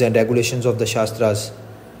the rules and regulations of the Shastras.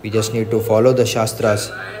 We just need to follow the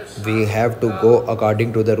Shastras. We have to go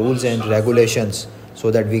according to the rules and regulations, so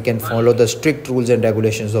that we can follow the strict rules and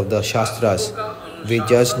regulations of the Shastras. We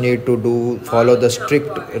just need to follow the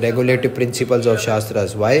strict regulative principles of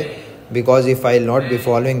Shastras. Why? Because if I will not be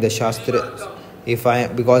following the Shastras,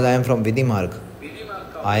 because I am from Vidhi Marg,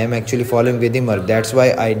 I am actually following Vidhi Marg. That's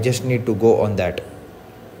why I just need to go on that.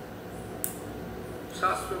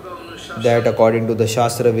 That according to the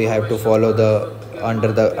Shastra, we have to follow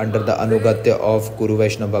under the Anugatya of Guru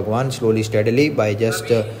Vaishnava Bhagwan, slowly, steadily, by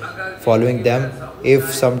just following them.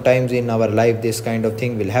 If sometimes in our life this kind of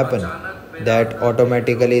thing will happen, that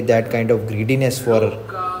automatically that kind of greediness for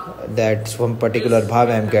that some particular bhav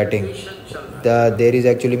I am getting, there is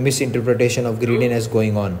actually misinterpretation of greediness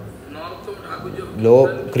going on.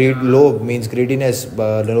 Lobh means greediness.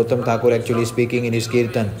 Narottam Thakur actually speaking in his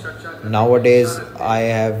kirtan. Nowadays I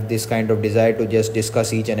have this kind of desire to just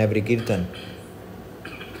discuss each and every kirtan.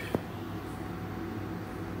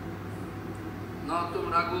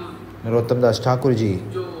 Narottam Das Thakur ji,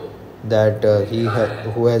 that he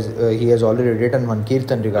has already written one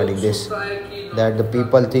kirtan regarding this, that the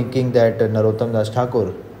people thinking that Narottam Das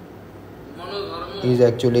Thakur is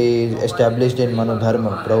actually established in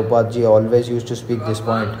Manodharma. Prabhupada ji always used to speak this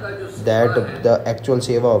point, that the actual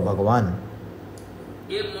seva of Bhagavan,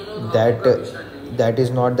 that is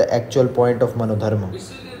not the actual point of Manodharma.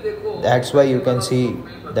 That's why you can see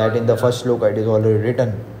that in the first sloka it is already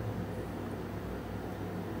written.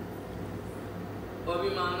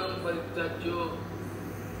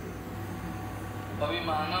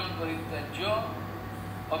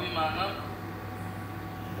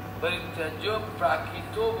 परित्यज्य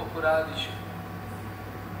प्राकृतो वपुरादिषु।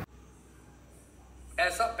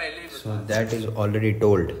 ऐसा पहले So that is already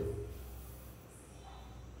told.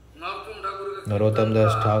 Narottam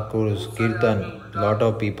Das Thakur's Kirtan, lot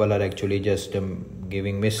of people are actually just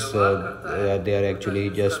giving they are actually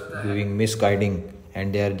just giving misguiding,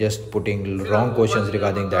 and they are just putting wrong questions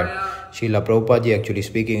regarding that. Srila Prabhupada ji actually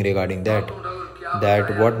speaking regarding that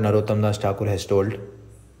what Narottam Das Thakur has told.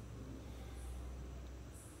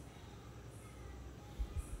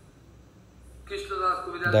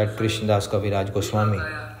 That Krishnadas Kaviraj Goswami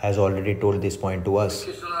has already told this point to us.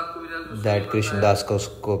 That Krishnadas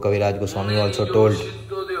Kaviraj Goswami also told.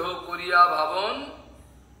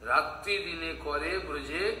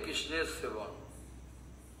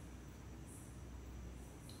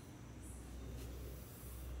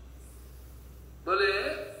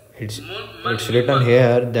 It's written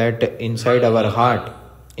here that inside our heart,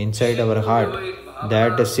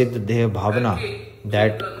 that Siddh Deh Bhavana,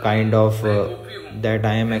 that kind of that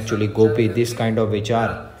I am actually Gopi, this kind of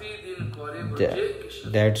vichar,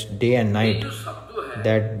 that's day and night.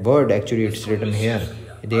 That word actually it's written here.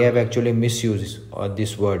 They have actually misused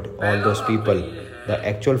this word, all those people. The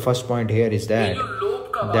actual first point here is that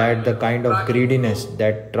the kind of greediness,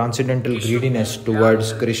 that transcendental greediness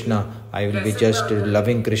towards Krishna, I will be just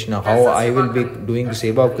loving Krishna, how I will be doing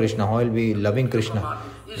seva of Krishna, how I will be loving Krishna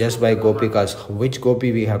just by gopikas, which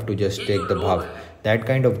gopi we have to just take the bhav. That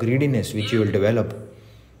kind of greediness which you will develop,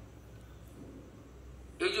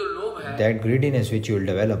 that greediness which you will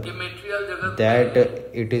develop, that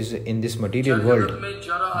it is in this material world,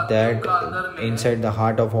 that inside the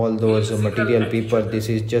heart of all those material people, this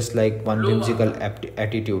is just like one whimsical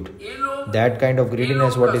attitude. That kind of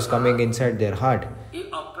greediness what is coming inside their heart,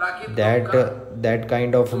 that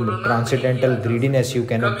kind of transcendental greediness, you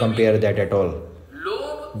cannot compare that at all.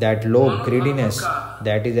 That low greediness,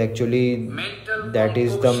 that is actually, that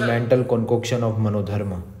is the mental concoction of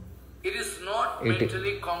Manodharma. It is not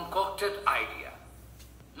mentally concocted idea.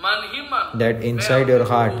 That inside your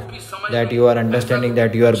heart, that you are understanding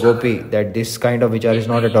that you are Gopi, that this kind of vichar is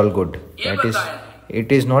not at all good. It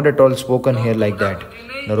is not at all spoken here like that.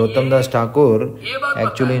 Narottam Das Thakur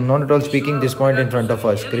actually is not at all speaking this point in front of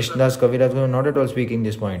us. Krishnadas Kaviraj is not at all speaking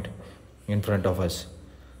this point in front of us.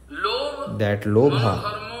 That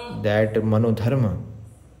lobha, that manodharma,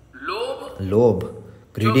 lobh,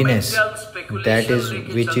 greediness, that is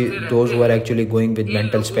which those who are actually going with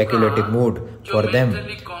mental speculative mood, for them,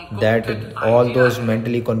 that all those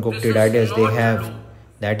mentally concocted ideas they have,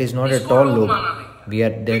 that is not at all lobh.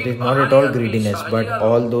 That is not at all greediness, but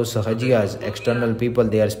all those sahajiyas, external people,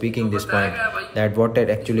 they are speaking this point. That what had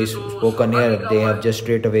actually spoken here, they have just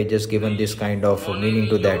straight away just given this kind of meaning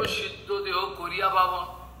to that.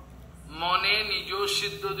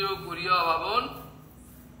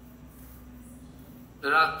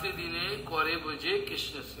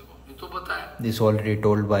 This already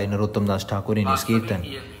told by Narottam Das Thakur in his Kirtan.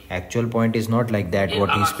 Actual point is not like that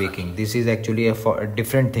what he is speaking. This is actually a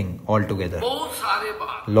different thing altogether.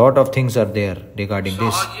 Lot of things are there regarding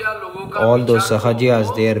this. All those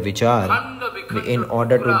sahajiyas there which are, in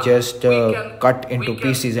order to just cut into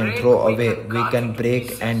pieces and throw away, we can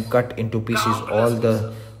break and cut into pieces all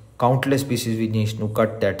the countless pieces we need to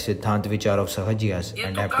cut that Siddhant vichar of sahajiyas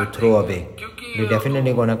and have to throw away. We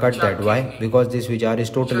definitely gonna cut that. Why? Because this vichar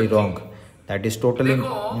is totally wrong. That is totally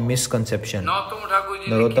misconception.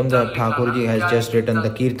 Narottam Das Thakur ji has just written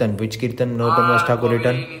the Kirtan. Which Kirtan Narottam Das Thakur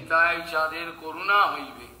written?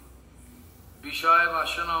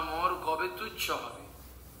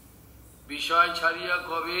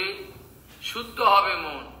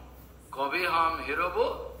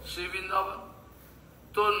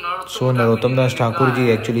 So Narottam Das Thakur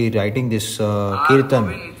ji actually writing this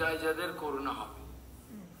Kirtan,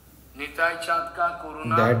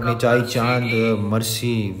 that Nitai Chand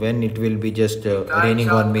mercy, when it will be just raining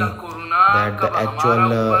on me, that the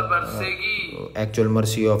actual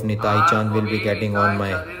mercy of Nitai Chand will be getting on my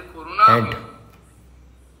head,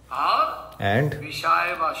 and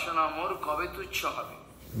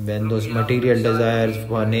when those material desires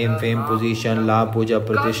for name, fame, position, la, puja,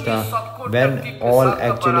 pratishtha, when all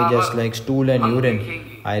actually just like stool and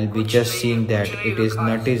urine, I'll be just seeing that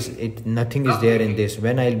nothing is there in this.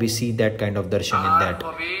 When I'll be see that kind of darshan in that.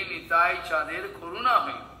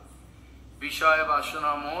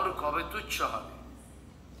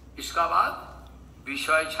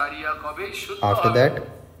 After that,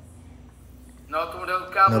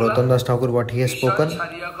 Narottam Das Thakur, what he has spoken,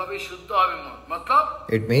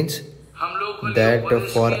 it means that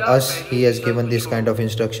for us he has given this kind of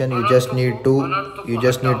instruction. You just need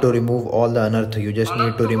to remove all the anartha. You just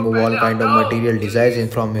need to remove all kind of material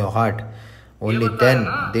desires from your heart. Only then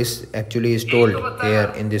this actually is told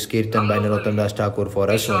here in this kirtan by Narottam Das Thakur for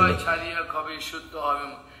us only.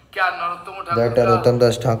 That Narottam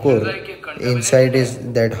Das Thakur, inside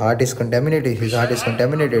that heart is contaminated. His heart is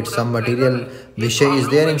contaminated. Some material vishay is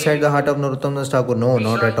there inside the heart of Narottam Das Thakur. No,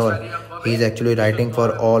 not at all. He is actually writing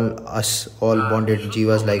for all us, all bonded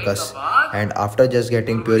jivas like us. And after just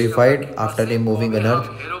getting purified, after removing anarth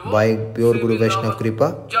by pure Guru Vaishnava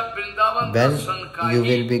Kripa, when you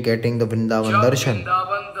will be getting the Vrindavan Darshan,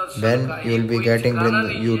 when you will be getting,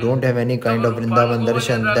 you don't have any kind of Vrindavan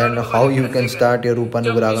Darshan, then how you can start your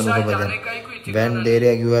Rupanuga Bhajan? When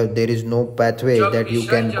there is no pathway that you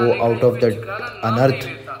can go out of the anarth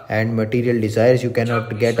and material desires, you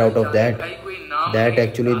cannot get out of that. That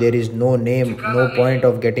actually there is no name, no point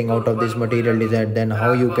of getting out of this material desire. Then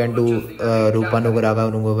how you can do Rupanuga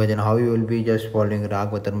Bhajan? How you will be just following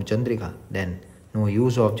Raga, Vartma, Chandrika? Then no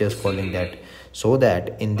use of just following that. So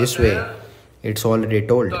that in this way, it's already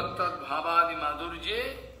told.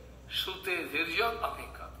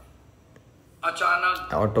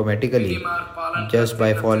 Automatically, just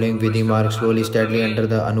by following Vidhi Marg slowly, steadily under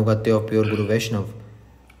the Anugatya of pure Guru Vaishnava,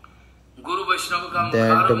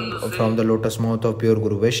 that from the lotus mouth of pure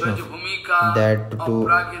Guru Vaishnava, that to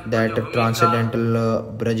that transcendental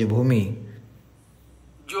Braj Bhumi,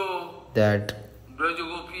 that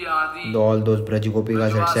all those Braj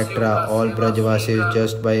Gopikas, etc., all Brajvasis,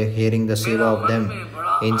 just by hearing the seva of them,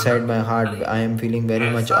 inside my heart I am feeling very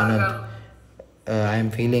much Anand. I am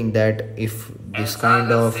feeling that if this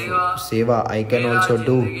kind of seva I can also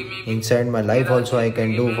do, inside my life also I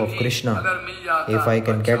can do of Krishna. If I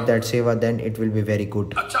can get that seva, then it will be very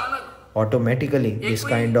good. Automatically, this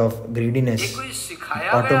kind of greediness,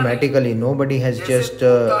 automatically, nobody has just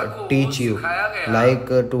teach you, like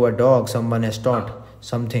to a dog someone has taught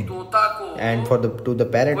something, and to the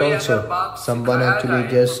parrot also, someone actually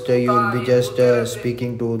just you will be just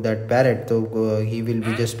speaking to that parrot, so he will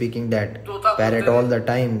be just speaking that parrot all the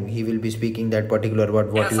time. He will be speaking that particular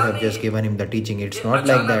word what you have just given him the teaching. It's not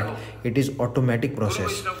like that. It is automatic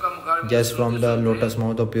process. Just from the lotus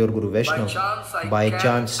mouth of pure Guru Vaishnava, by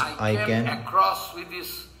chance I can across with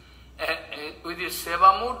this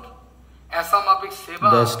seva mood.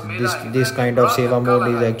 This kind of seva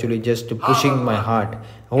mode is actually just pushing my heart.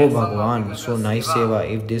 Oh Bhagwan, so nice seva.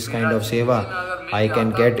 If this kind of seva I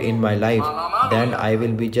can get in my life, then I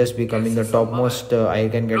will be just becoming the topmost, I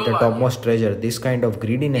can get the topmost treasure. This kind of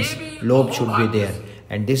greediness, lobh should be there.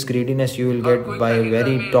 And this greediness you will get by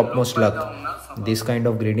very topmost luck. This kind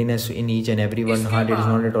of greediness in each and every one heart, it is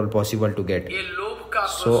not at all possible to get.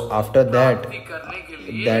 So after that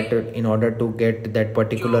in order to get that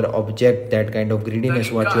particular object, that kind of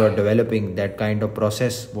greediness what you are developing, that kind of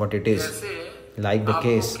process what it is, like the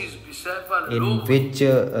case in which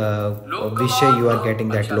Vishay you are getting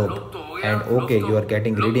that lobh, and okay, you are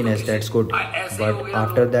getting greediness, that's good, but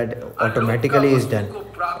after that automatically is done.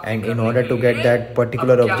 And in order to get that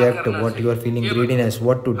particular object what you are feeling greediness,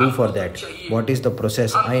 what to do for that, what is the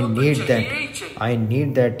process? I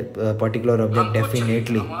need that particular object,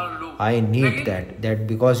 definitely I need that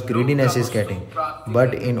because greediness is getting.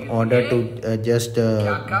 But in order to just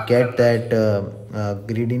get that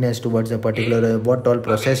greediness towards a particular, what all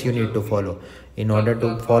process you need to follow. In order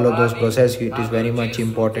to follow those process, it is very much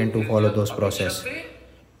important to follow those process.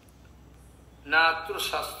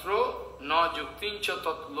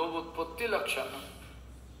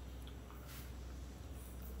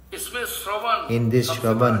 In this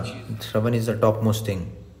Shravan is the topmost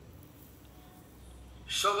thing.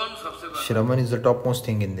 Shravan is the topmost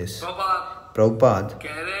thing in this. Prabhupada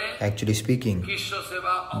actually speaking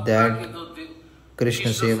that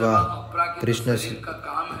Krishna Seva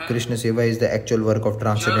is the actual work of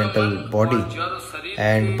transcendental body,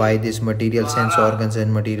 and by this material sense organs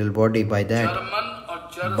and material body, by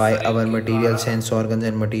our material sense organs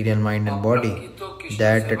and material mind and body,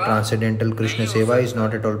 that transcendental Krishna Seva is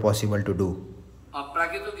not at all possible to do.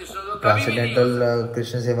 Transcendental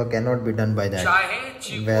Krishna Seva cannot be done by that.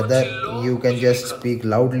 Whether you can just speak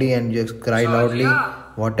loudly and just cry loudly,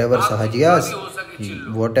 whatever sahajiyas,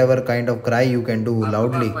 whatever kind of cry you can do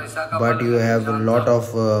loudly, but you have a lot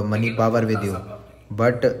of money power with you,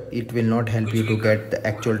 but it will not help you to get the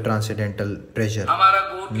actual transcendental treasure.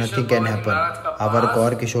 Nothing can happen. Our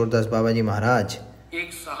Gaur Kishore Das Babaji Maharaj,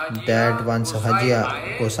 that one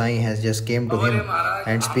Sahajiya Gosai has just came to him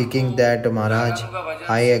and speaking that, Maharaj,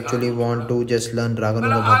 I actually want to just learn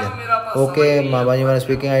Raganuga Bhajan. Okay, Babaji Maharaj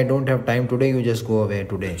speaking, I don't have time today, you just go away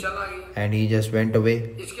today. and he just went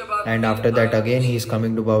away. And after that again he is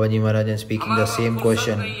coming to Babaji Maharaj and speaking the same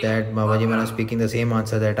question, that Babaji Maharaj speaking the same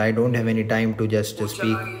answer, that I don't have any time to just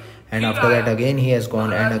speak. And after that again he has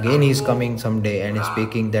gone, and again he is coming someday and is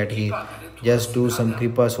speaking that he just do some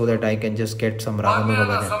kripa so that I can just get some Raganuga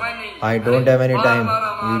bhajan. I don't have any time,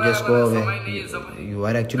 you just go away. You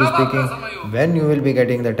are actually speaking when you will be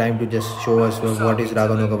getting the time to just show us what is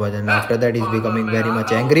Raganuga bhajan. After that he is becoming very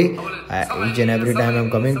much angry. Each and every time I am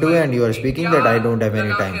coming to you and you are speaking that I don't have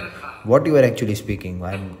any time. What you are actually speaking?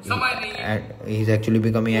 He is actually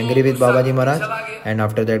becoming angry with Babaji Maharaj, and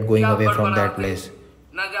after that going away from that place.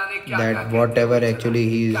 That whatever actually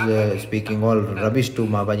he is speaking all rubbish to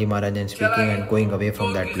Babaji Maharaj and speaking and going away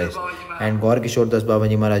from that place. And Gaur Kishore Das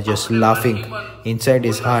Babaji Maharaj just laughing inside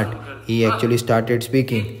his heart. He actually started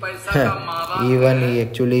speaking. Even he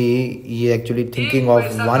actually thinking of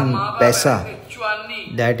one paisa.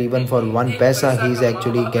 That even for one paisa he is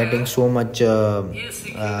actually getting so much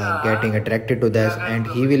getting attracted to that, and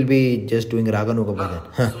he will be just doing Raganuga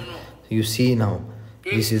bhajan. You see now,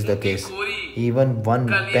 this is the case. Even one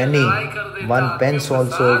penny, one pence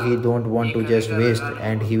also he don't want to just waste,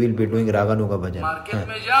 and he will be doing Raganuga bhajan.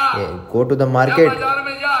 Go to the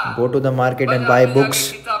market and buy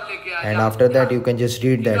books, and after that you can just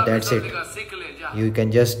read that, that's it. You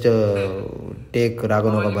can just take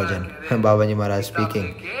Raganuga bhajan. Babaji Maharaj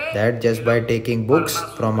speaking that just by taking books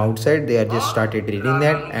from outside, they are just started reading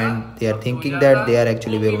that, and they are thinking that they are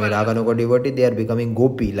actually becoming Raganuga devotee, they are becoming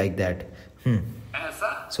gopi like that.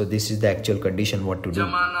 So this is the actual condition what to do.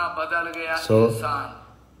 So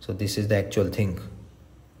this is the actual thing.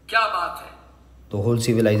 The whole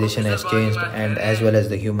civilization has changed, and as well as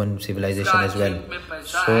the human civilization as well.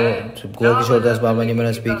 So Gaur Kishore Das Babaji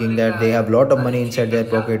Maharaj speaking that they have lot of money inside their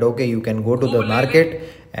pocket. Okay, you can go to the market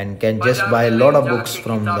and can just buy a lot of books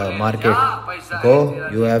from the market. Go,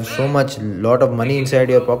 you have so much lot of money inside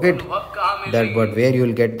your pocket, that but where you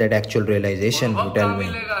will get that actual realization, you tell me.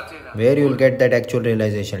 Where you will get that actual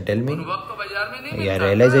realization, tell me. Yeah,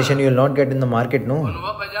 realization you will not get in the market, no.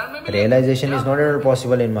 Realization is not at all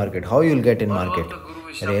possible in market. How you will get in market?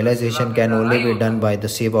 Realization can only be done by the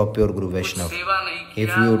seva of pure Guru Vaishnava.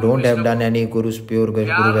 If you don't have done any pure Guru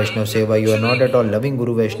Vaishnava seva, you are not at all loving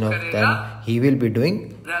Guru Vaishnava, then he will be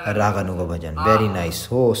doing Raganuga bhajan. Very nice.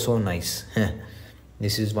 Oh, so nice.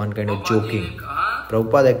 This is one kind of joking.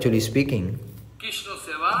 Prabhupada actually speaking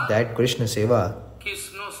that Krishna seva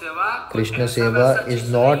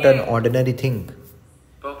is not an ordinary thing.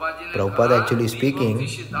 Prabhupada actually speaking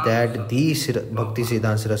that these Bhakti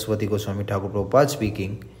Siddhanta Saraswati Goswami Thakur Prabhupada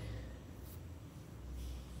speaking,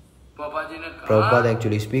 Prabhupada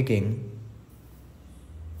actually speaking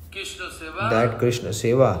that Krishna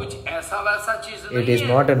Seva, it is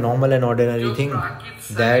not a normal and ordinary thing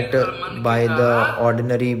that by the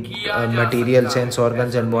ordinary material sense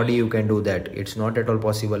organs and body you can do that. It's not at all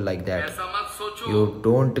possible like that. You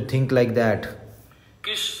don't think like that.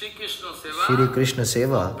 Shri Krishna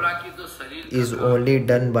Seva is only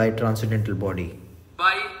done by transcendental body.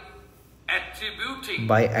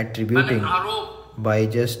 By attributing, by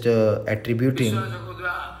just attributing.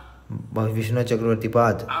 Vishnu Chakravarti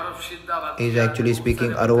Pad is actually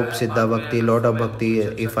speaking Arop Siddha Bhakti, lot of Bhakti.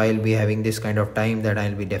 If I'll be having this kind of time, that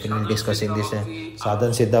I'll be definitely discussing this.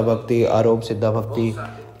 Sadhan Siddha Bhakti, Arop Siddha Bhakti,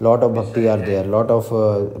 lot of Bhakti are there, lot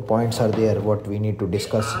of points are there what we need to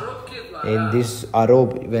discuss. In this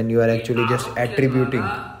Arop, when you are actually just attributing,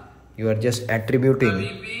 you are just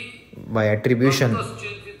attributing by attribution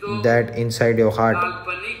that inside your heart,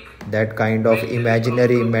 that kind of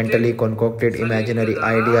imaginary, mentally concocted imaginary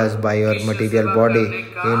ideas by your material body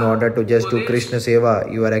in order to just do Krishna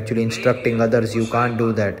Seva. You are actually instructing others. You can't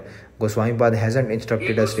do that. Goswami Pad hasn't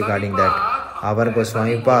instructed us regarding that. Our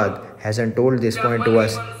Goswami Pad hasn't told this point to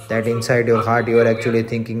us, that inside your heart you are actually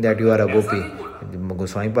thinking that you are a gopi.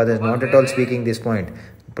 Goswami Pad is not at all speaking this point.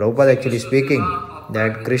 Prabhupada actually speaking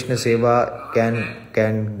that Krishna Seva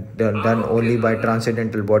can done only by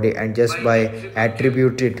transcendental body, and just by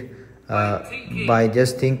attributed, by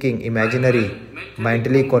just thinking imaginary,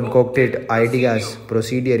 mentally concocted ideas,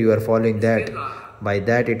 procedure you are following that. By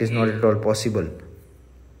that it is not at all possible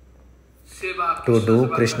to do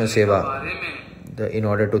Krishna Seva. In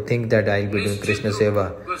order to think that I will be doing Krishna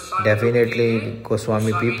Seva, definitely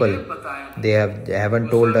Goswami people, they haven't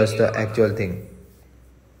told us the actual thing.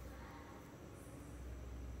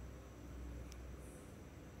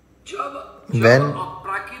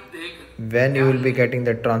 When you will be getting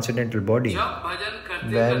the transcendental body,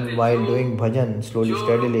 when while doing bhajan slowly,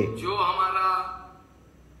 steadily,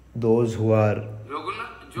 those who are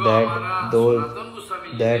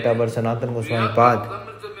that our Sanatana Goswami Pad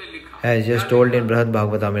has just told in Brihad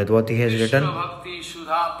Bhagavatamrita what he has written.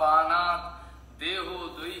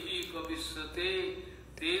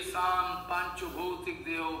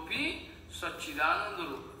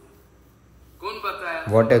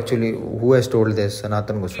 What actually, who has told this?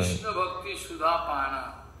 Sanatana Goswami.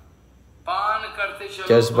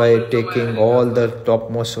 Just by taking all the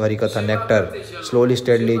topmost Harikatha nectar, slowly,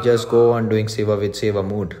 steadily, just go on doing seva with seva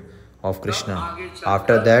mood of Krishna.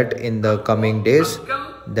 After that, in the coming days,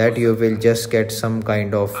 that you will just get some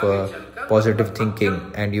kind of positive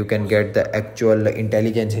thinking, and you can get the actual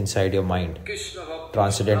intelligence inside your mind,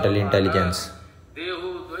 transcendental intelligence.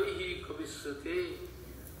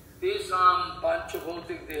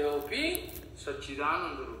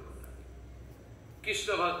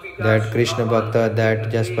 That Krishna Bhakta,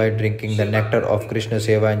 that just by drinking the nectar of Krishna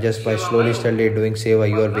Seva and just by slowly, steadily doing Seva,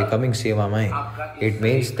 you are becoming Sevamai. It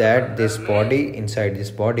means that this body, inside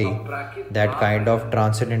this body, that kind of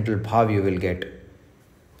transcendental bhav you will get.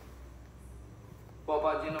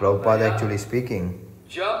 Prabhupada actually speaking,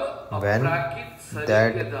 when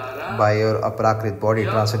that by your aprakrit body,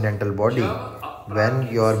 transcendental body, when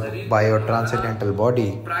by your transcendental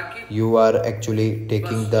body, you are actually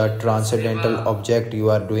taking the transcendental object, you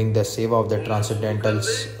are doing the seva of the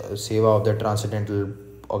transcendental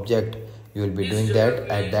object, you will be doing that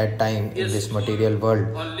at that time in this material world.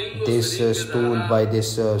 This stool by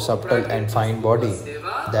this subtle and fine body,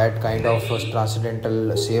 that kind of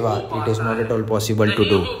transcendental seva, it is not at all possible to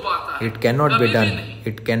do. It cannot be done.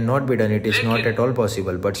 It cannot be done. It is not at all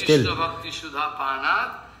possible. But still,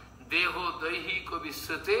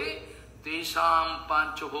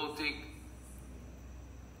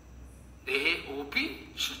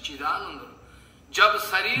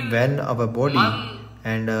 when our body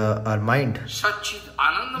and our mind is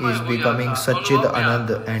becoming Satchid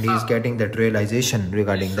Anand and is getting that realization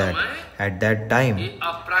regarding that, at that time,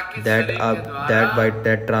 that by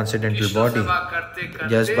that transcendental body,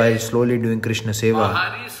 just by slowly doing Krishna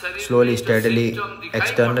Seva, slowly, steadily,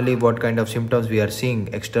 externally, what kind of symptoms we are seeing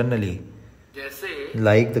externally,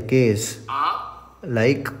 like the case,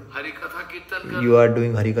 like you are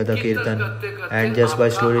doing Harikatha Kirtan, and just by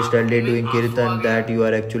slowly, steadily doing Kirtan, that you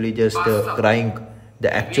are actually just crying,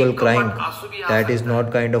 the actual crying, that is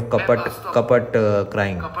not kind of kapat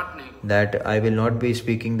crying, that I will not be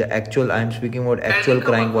speaking the actual, I am speaking about actual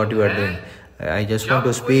crying what you are doing. I just want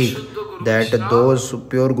to speak that those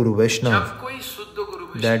pure Guru Vaishnav,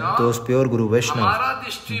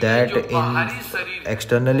 that in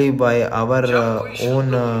externally by our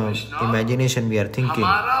own imagination we are thinking,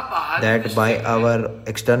 that by our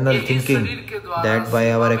external thinking, that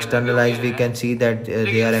by our external eyes we can see that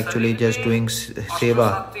they are actually just doing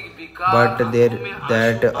seva, but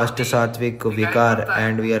that Ashtasatvik Vikar,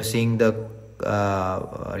 and we are seeing the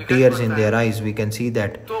tears in their eyes, we can see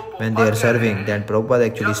that when they are serving. Then Prabhupada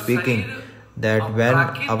actually speaking that when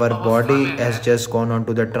our body has just gone on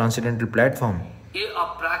to the transcendental platform,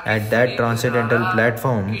 at that transcendental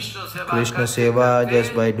platform, Krishna Seva,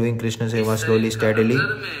 just by doing Krishna Seva slowly, steadily,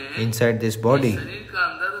 inside this body,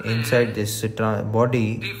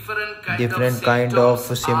 different kind of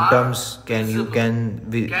symptoms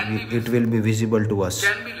it will be visible to us.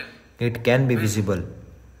 It can be visible.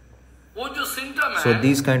 So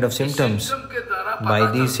these kind of symptoms,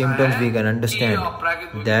 by these symptoms we can understand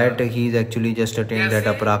that he is actually just attained that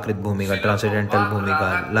aprakrit bhumika, transcendental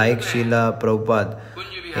bhumika. Like Srila Prabhupada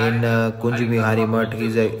in Kunj Bihari Math, he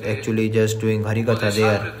is actually just doing Harikatha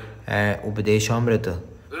there, Upadeshamrita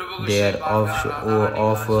there of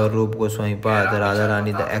Rup Goswami Pad,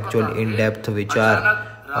 Radharani, the actual in-depth vichar.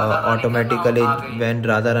 Automatically when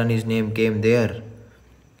Radharani's name came there,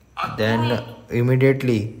 then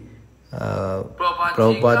immediately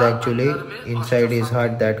Prabhupada actually inside his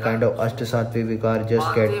heart, that kind of Ashtasattvic Vikar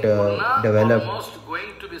just get developed,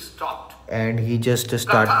 and he just his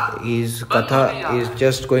Katha is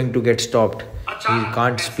just going to get stopped. He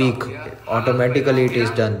can't speak. Automatically it is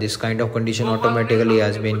done. This kind of condition automatically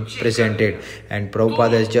has been presented, and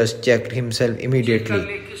Prabhupada has just checked himself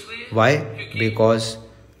immediately. Why? Because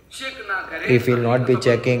if he will not be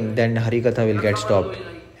checking, then Harikatha will get stopped.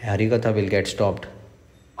 Harikatha will get stopped.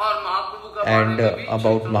 And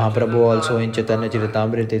about Mahaprabhu also in Chaitanya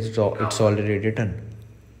Charitamrita, it's already written.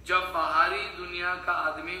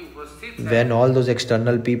 When all those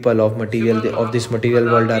external people of this material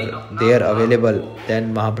world are there available,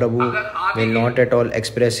 then Mahaprabhu will not at all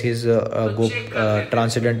express his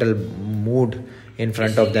transcendental mood in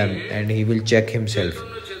front of them, and he will check himself.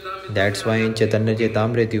 That's why in Chaitanya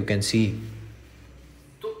Charitamrita you can see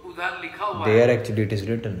there actually it is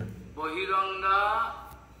written.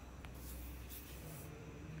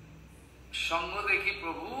 संग देखी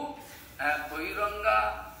प्रभु बहिरंगा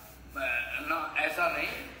ना ऐसा नहीं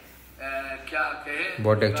क्या कहे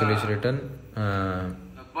What actually is written?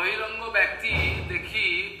 बहिरंग व्यक्ति देखी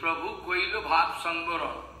प्रभु कोइलो भाव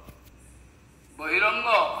संगरण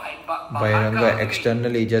Bahiranga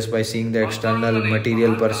externally, just by seeing the external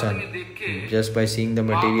material person, just by seeing the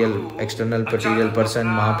external material person,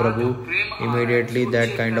 Mahaprabhu, immediately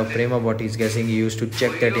that kind of prema what he is guessing, he used to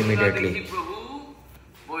check that immediately.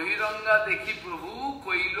 Bahiranga dekhi Prabhu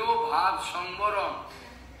koilo bhav samvaram.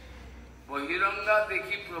 Bahiranga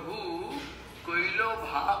dekhi Prabhu koilo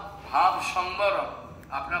bhav samvaram.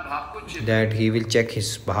 Apna bhav ko check. That he will check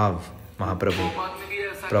his bhav, Mahaprabhu.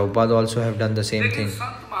 Prabhupada also have done the same thing.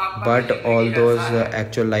 But all those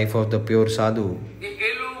actual life of the pure sadhu,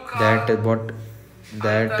 that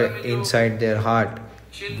inside their heart,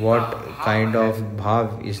 what kind of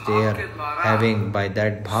bhav is there having by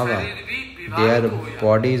that bhava, their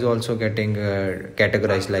body is also getting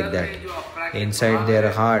categorized like that. Inside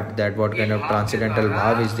their heart, that what kind of transcendental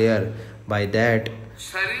bhav is there, by that,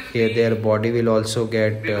 here their body will also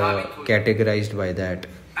get categorized by that.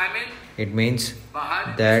 It means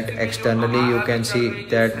that externally you can see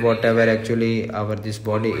that whatever actually this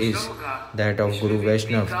body is, that of Guru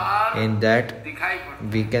Vaishnav, in that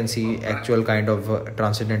we can see actual kind of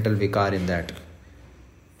transcendental vikar in that.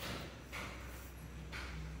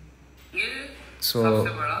 So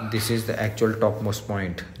this is the actual topmost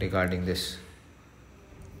point regarding this.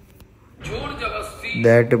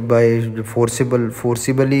 That by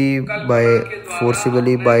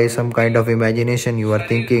forcibly by some kind of imagination you are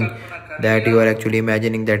thinking that you are actually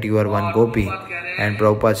imagining that you are one gopi, and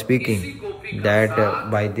Prabhupada speaking that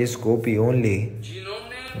by this gopi only,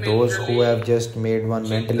 those who have just made one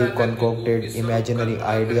mentally concocted imaginary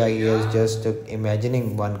idea, he is just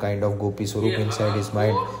imagining one kind of gopi swarup inside his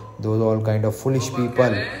mind, those all kind of foolish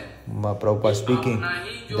people, Prabhupada speaking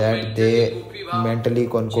that they mentally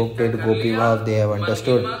concocted gopi bhav, they have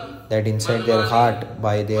understood that inside their heart,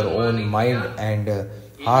 by their own mind and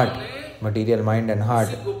heart, material mind and heart,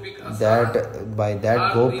 that by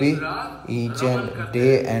that gopi, each and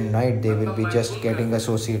day and night they will be just getting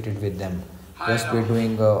associated with them, just be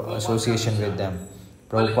doing association with them.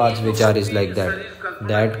 Prabhupada's vichar is like that.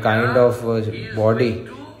 That kind of body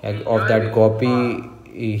of that gopi,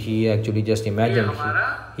 he actually just imagined.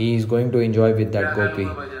 He is going to enjoy with that gopi.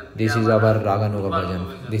 This is our Raga Nuga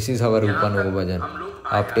Bhajan. This is our Rupa Nuga Bhajan.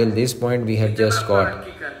 Up till this point we have just got.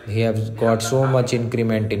 We have got so much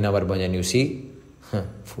increment in our bhajan, you see?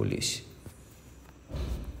 Foolish.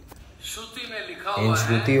 In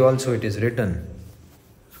Shruti also it is written,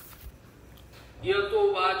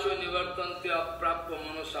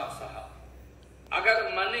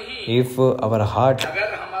 if our heart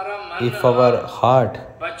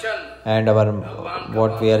and our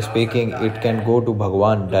what we are speaking, it can go to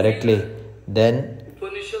Bhagwan directly, then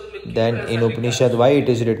in Upanishad, why it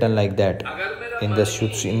is written like that in the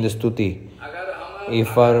Stuti?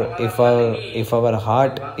 If our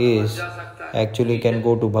heart is actually can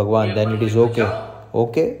go to Bhagwan, then it is okay.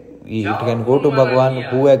 Okay, it can go to Bhagwan.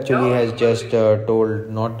 Who actually has just told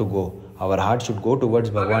not to go? Our heart should go towards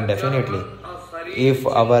Bhagwan definitely. If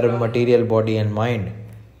our material body and mind,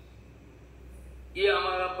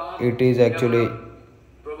 it is actually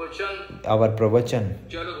our provochon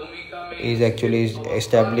is actually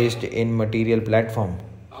established in material platform,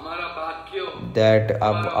 that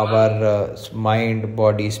our mind,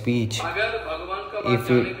 body, speech,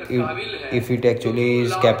 if it actually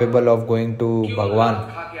is capable of going to Bhagwan,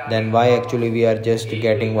 then why actually we are just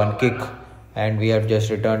getting one kick and we have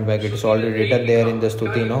just returned back? It is already written there in the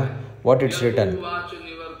Stuti, no? What it's written?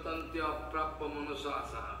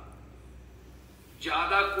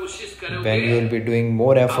 When you will be doing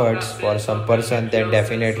more efforts for some person, then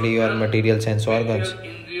definitely your material sense organs,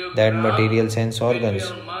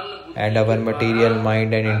 and our material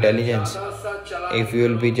mind and intelligence, if you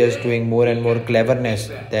will be just doing more and more cleverness,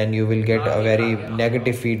 then you will get a very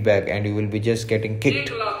negative feedback and you will be just getting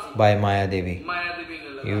kicked by Maya Devi.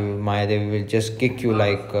 Maya Devi will just kick you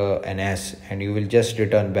like an ass and you will just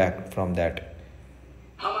return back from that.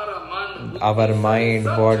 Our mind,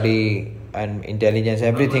 body and intelligence,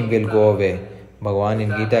 everything will go away. Bhagavan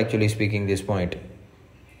in Gita actually speaking this point.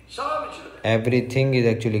 Everything is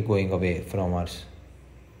actually going away from us.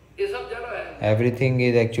 Everything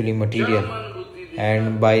is actually material.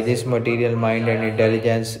 And by this material mind and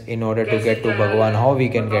intelligence, in order to get to Bhagavan, how we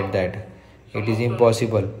can get that? It is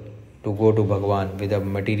impossible to go to Bhagavan with a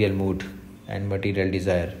material mood and material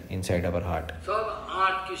desire inside our heart.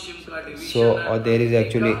 So there is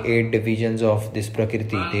actually 8 divisions of this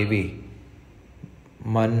Prakriti, Devi.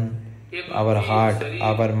 Man, our heart,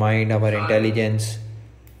 our mind, our intelligence,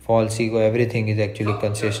 false ego, everything is actually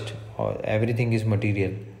consist, or everything is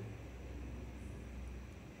material.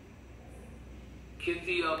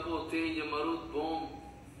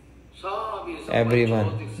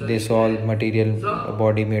 Everyone, this all material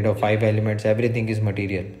body made of 5 elements, everything is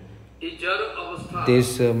material.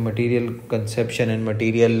 This material conception and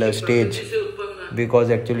material stage, because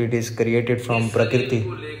actually it is created from Prakriti,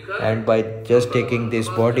 and by just taking this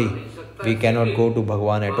body, we cannot go to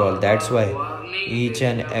Bhagwan at all. That's why each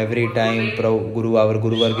and every time our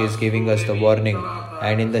Guru Varg is giving us the warning,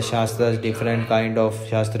 and in the Shastras, different kind of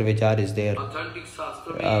Shastra Vichar is there.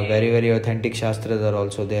 Very, very authentic Shastras are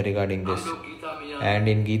also there regarding this. And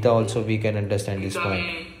in Gita also we can understand this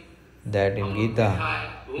point, that in Gita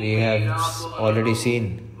we have already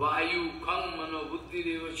seen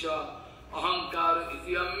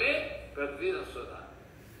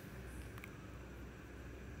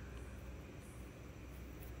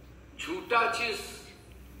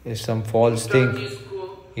if some false thing,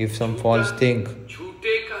 if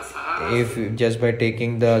just by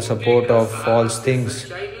taking the support of false things,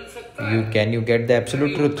 can you get the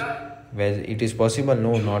absolute truth? Well, it is possible?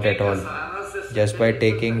 No, not at all. Just by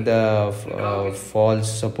taking the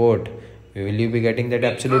false support, will you be getting that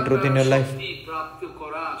absolute truth in your life?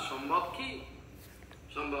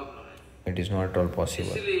 It is not at all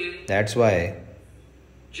possible. That's why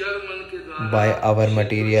by our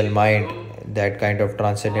material mind, that kind of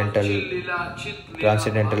transcendental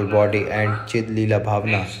body and Chid Leela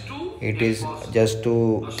Bhavna, it is just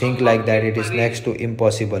to think like that, it is next to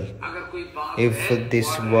impossible. If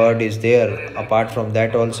this word is there, apart from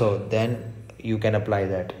that also, then you can apply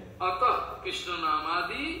that.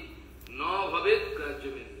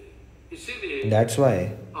 That's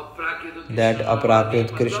why that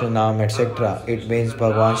Aprakrit, Krishna Naam, etc., it means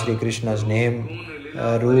Bhagavan Shri Krishna's name,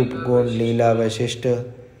 Roop, Gun, Leela,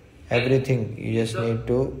 Vasishta, everything. You just need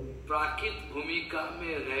to,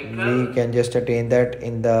 we can just attain that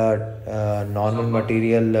in the normal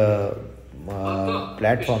material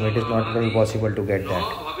platform. It is not really possible to get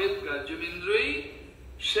that.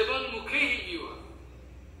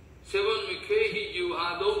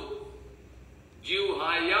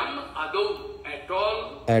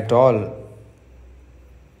 At all.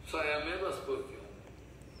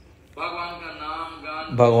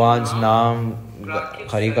 Bhagwan's Naam,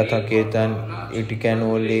 Harikatha Kirtan, it can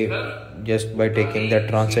only just by taking the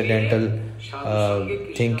transcendental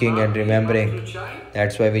thinking and remembering.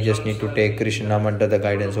 That's why we just need to take Krishna Naam under the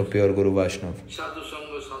guidance of pure Guru Vaishnav.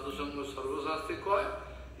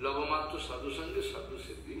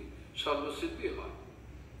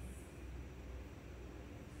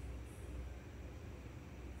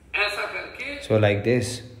 So like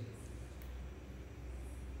this,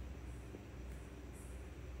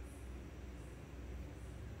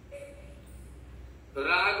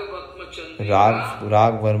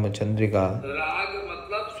 Rag, Varma, Chandrika.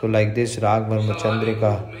 So like this, Rag, Varma,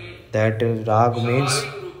 Chandrika, that Rag means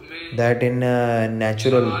that in the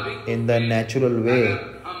natural way,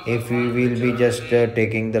 if we will be just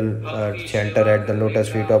taking the shelter at the lotus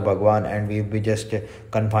feet of Bhagwan, and we will be just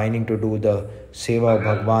confining to do the seva of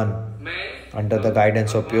Bhagwan under the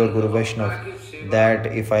guidance of pure Guru Vaishnav, that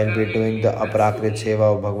if I will be doing the Aprakrit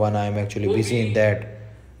seva of Bhagwan, I am actually busy in that.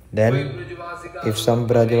 Then if some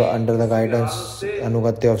Brajava, under the guidance,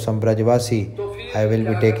 Anugatya of some Brajavasi, I will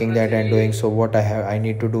be taking that and doing. So what I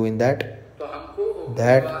need to do in that?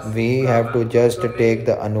 That we have to just take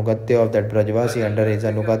the Anugatya of that Brajavasi, under his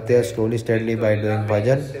Anugatya, slowly, steadily by doing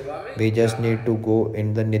bhajan. We just need to go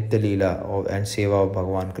in the Nitya Leela and Seva of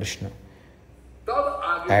Bhagavan Krishna.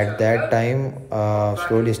 At that time,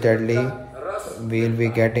 slowly, steadily, we will be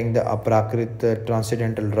getting the Aprakrit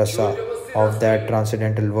transcendental rasa of that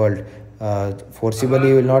transcendental world. Forcibly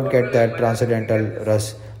you will not get that transcendental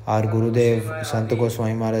ras. Our Gurudev, Sant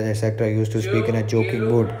Goswami Maharaj, etc. used to speak in a joking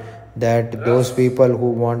mood that those people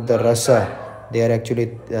who want the rasa, they are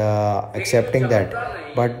actually accepting that,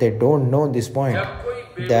 but they don't know this point,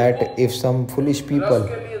 that if some foolish people,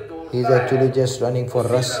 he is actually just running for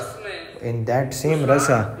rasa, in that same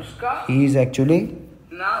rasa, he is actually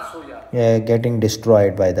getting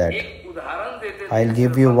destroyed by that. I'll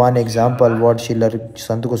give you one example, what Srila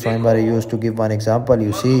Sant Goswami Maharaj used to give one example.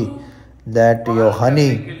 You see that your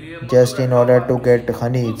honey, just in order to get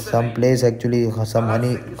honey, some place actually, some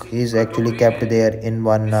honey is actually kept there in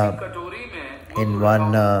one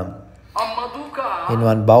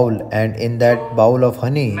bowl, and in that bowl of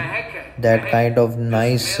honey, that kind of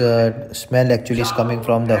nice smell actually is coming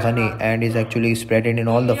from the honey and is actually spreading in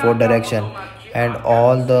all the 4 directions. and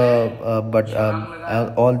all the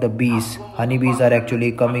bees, honey bees are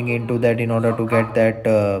actually coming into that in order to get that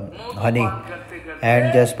honey.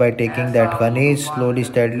 And just by taking that honey slowly,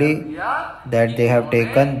 steadily, that they have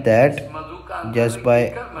taken that, just by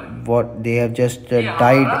what they have just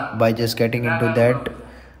died by just getting into that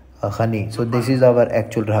honey. So this is our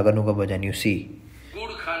actual Raganuga bhajan, you see.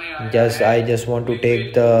 I just want to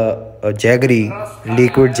take the jaggery,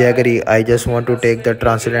 liquid jaggery. I just want to take the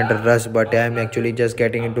transcendental ras, but I am actually just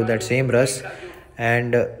getting into that same ras,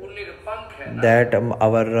 and that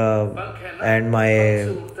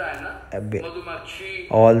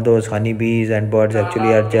all those honeybees and birds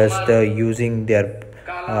actually are just using their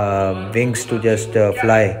wings to just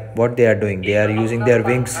fly. What they are doing? They are using their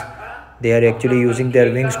wings. They are actually using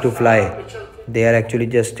their wings to fly. They are actually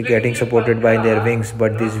just getting supported by their wings,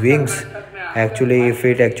 but these wings actually, if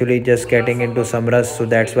it actually just getting into some rust, so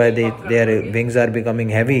that's why their wings are becoming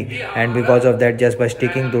heavy, and because of that, just by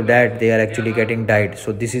sticking to that, they are actually getting died.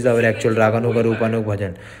 So this is our actual Raganuga Rupanug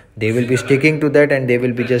bhajan. They will be sticking to that and they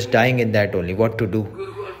will be just dying in that only. What to do?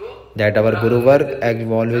 That our Guru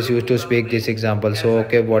Varg always used to speak this example. So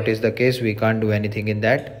okay, what is the case? We can't do anything in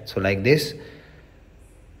that. So like this,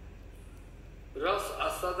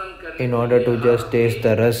 in order to just taste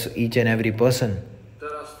the ras, each and every person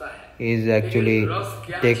is actually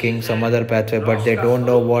taking some other pathway, but they don't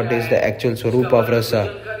know what is the actual swarup of rasa.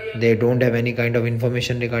 They don't have any kind of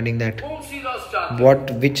information regarding that.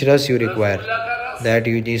 Which ras you require? That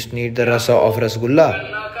you just need the rasa of rasgulla,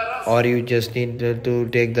 or you just need to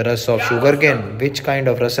take the rasa of sugarcane. Which kind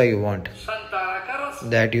of rasa you want?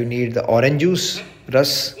 That you need the orange juice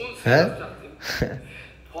ras?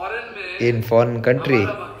 In foreign country,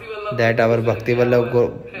 that our Bhakti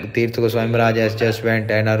Vallabh Tirth Goswami Maharaj has just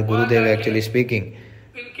went, and our Gurudev actually speaking.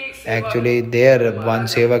 Actually there one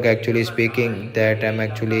sevak actually speaking that I'm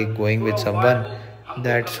actually going with someone,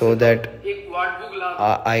 that so that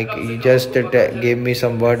he just gave me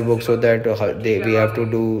some word book, so that we have to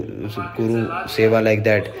do Guru Seva like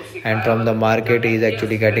that, and from the market he is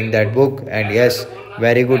actually getting that book, and yes,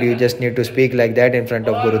 very good, you just need to speak like that in front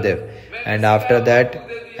of Gurudev. And after that,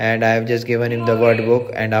 and I have just given him the word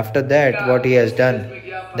book, and after that what he has done,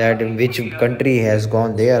 that in which country he has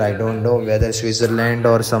gone there, I don't know, whether Switzerland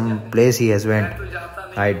or some place he has went,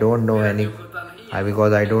 I don't know any,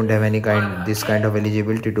 because I don't have this kind of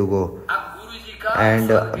eligibility to go. And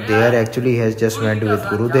there actually he has just went with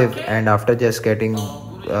Gurudev, and after just getting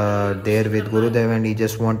there with Gurudev, and he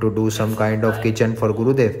just want to do some kind of kitchen for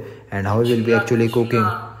Gurudev, and how he will be actually cooking.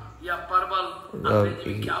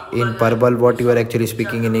 In Parbal, what you are actually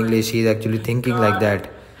speaking in English, he is actually thinking like that,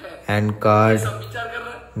 and God,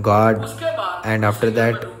 and after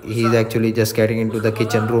that he is actually just getting into the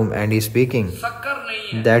kitchen room and he is speaking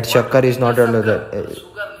that shakkar is not at all there,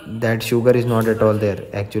 that sugar is not at all there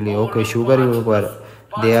actually. Okay, sugar you require.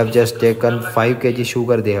 They have just taken 5 kg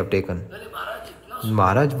sugar they have taken.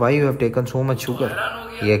 Maharaj, why you have taken so much sugar?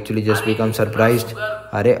 He actually just becomes surprised.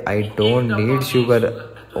 Arey, I don't need sugar.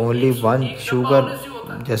 Only one sugar,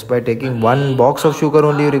 just by taking 1 box of sugar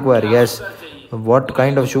only you require. Yes, what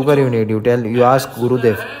kind of sugar you need? You ask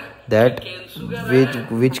Gurudev that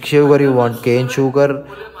which sugar you want, cane sugar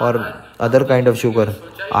or other kind of sugar.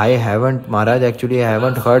 I haven't, Maharaj, actually I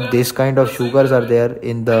haven't heard this kind of sugars are there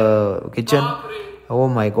in the kitchen. Oh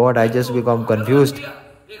my God, I just become confused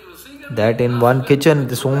that in one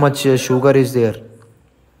kitchen so much sugar is there.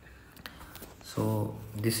 So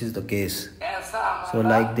this is the case. So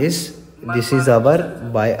like this is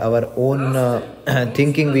by our own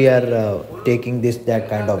thinking we are taking that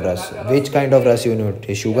kind of ras. Which kind of ras you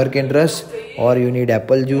need? Sugar cane ras, or you need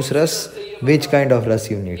apple juice ras? Which kind of ras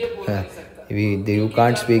you need? You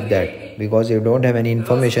can't speak that because you don't have any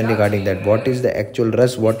information regarding that. What is the actual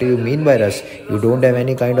ras? What do you mean by ras? You don't have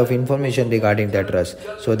any kind of information regarding that ras.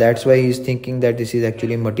 So that's why he is thinking that this is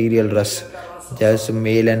actually material ras. Just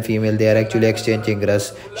male and female, they are actually exchanging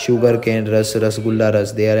ras, sugar cane ras, rasgulla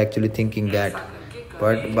ras, they are actually thinking that.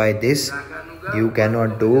 But by this, you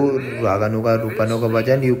cannot do Raganuga, Rupanuga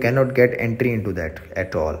bhajan, you cannot get entry into that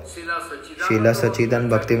at all. Srila Sachidan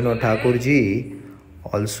Bhaktivinoda Thakur ji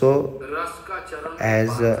also as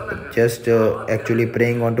just actually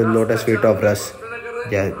praying onto the lotus feet of ras.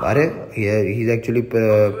 Here he is actually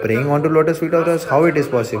praying onto lotus feet of ras. How it is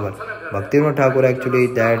possible? Bhaktivinoda Thakur actually,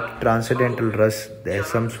 that transcendental ras, there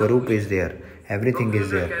some swarup is there, everything is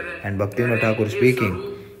there, and Bhaktivinoda Thakur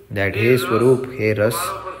speaking that hey swarup, hey ras,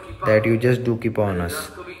 that you just do kripa on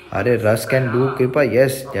us. Ras can do kripa?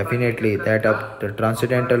 Yes, definitely. That the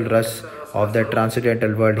transcendental ras of the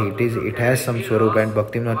transcendental world, it has some swarup, and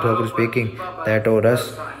Bhaktivinoda Thakur speaking that oh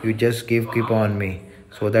ras, you just give kripa on me.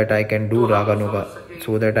 so that I can do Raga Nuga,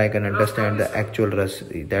 so that I can understand the actual Ras.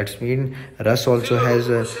 That means Ras also has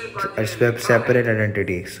a separate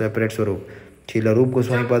identity, separate Swarup. Srila Rup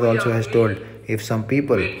Goswami Pad also has told, if some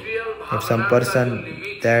people, if some person,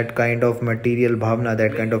 that kind of material bhavna,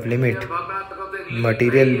 that kind of limit,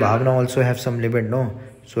 material bhavna also have some limit, no?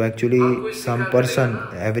 So actually some person,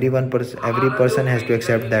 every person has to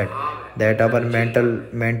accept that our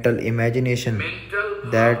mental imagination,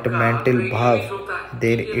 that mental bhav,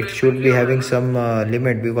 then it should be having some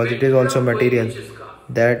limit, because it is also material,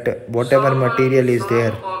 that whatever material is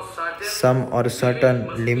there, some or certain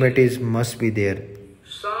limit must be there.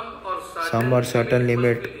 Some or certain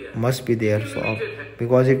limit must be there, so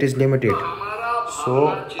because it is limited. So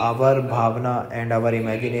our bhavna and our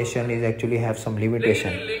imagination is actually have some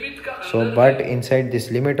limitation. So but inside this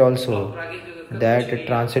limit also, that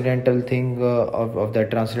transcendental thing of the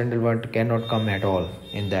transcendental world cannot come at all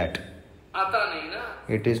in that.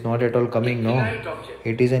 It is not at all coming, no.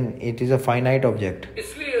 It is a finite object.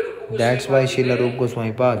 That's why Srila Rupa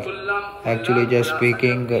Goswami Pad actually just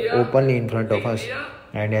speaking openly in front of us,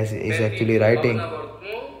 and is actually writing.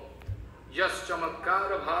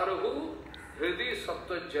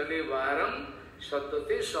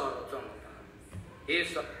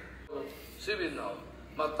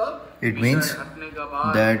 It means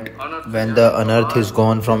that when the unearth is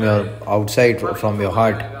gone from your outside, from your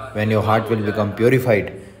heart, when your heart will become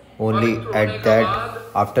purified, only at that,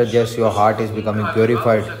 after just your heart is becoming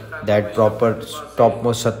purified, that proper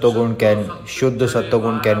topmost Sattvagun can, Shuddha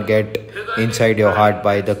Sattvagun can get inside your heart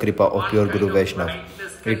by the Kripa of pure Guru Vaishnava.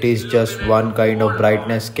 It is just one kind of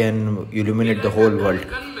brightness can illuminate the whole world.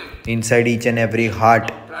 Inside each and every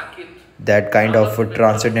heart, that kind of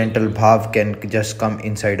transcendental bhav can just come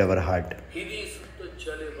inside our heart.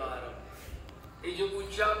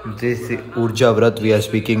 This Urja Vrat we are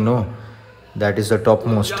speaking, no? That is the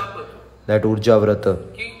topmost. That Urja Vrata.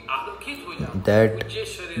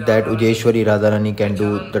 That Ujeshwari Radharani can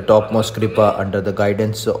do the topmost kripa under the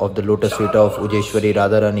guidance of the lotus feet of Ujeshwari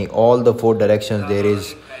Radharani. All the four directions there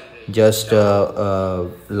is just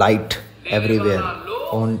light everywhere.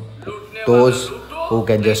 On those who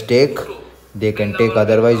can just take, they can take,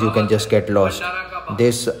 otherwise you can just get lost.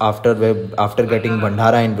 This after getting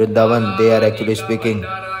Bhandara in Vrindavan, they are actually speaking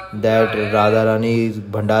that Radharani's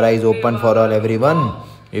Bhandara is open for all, everyone.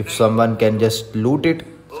 If someone can just loot it,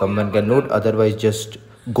 someone can loot, otherwise just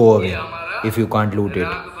go away if you can't loot it.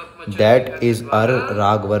 That is our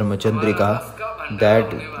Raga Varma Chandrika, that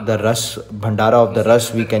the Ras, Bhandara of the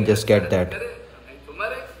Ras, we can just get that.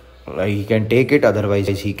 He can take it, otherwise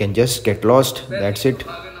he can just get lost. That's it.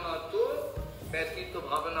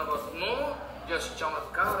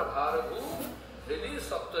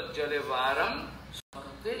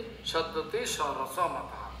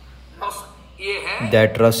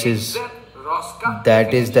 That ras is,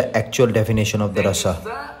 that is the actual definition of the rasa.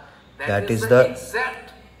 That is the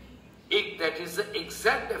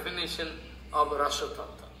exact definition of rasa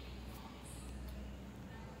tattva.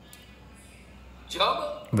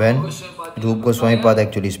 When Rupa Goswami Pad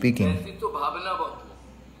actually speaking,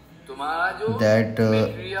 that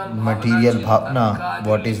material bhavna,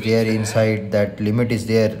 what is there inside, that limit is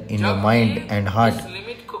there in your mind and heart.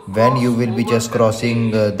 When you will be just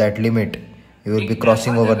crossing that limit, you will be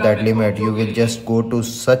crossing over that limit, you will just go to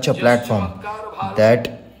such a platform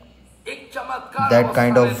that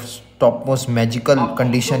kind of topmost magical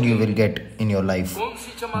condition you will get in your life.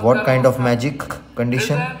 What kind of magic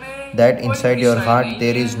condition? That inside your heart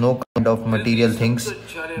there is no kind of material things,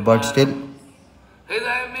 but still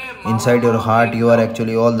inside your heart you are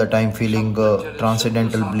actually all the time feeling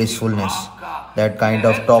transcendental blissfulness. That kind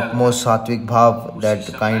of topmost sattvic bhav, that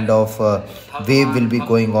kind of wave will be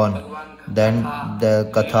going on. Then the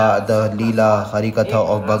Katha, the Leela, Harikatha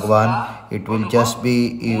of Bhagavan, it will just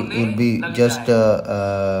be, you will be just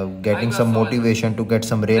getting some motivation to get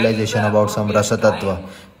some realization about some Rasa Tattva.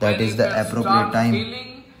 That is the appropriate time.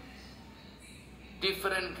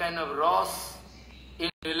 Different kind of ras in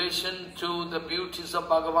relation to the beauties of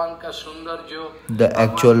Bhagavan ka Sundarjo. The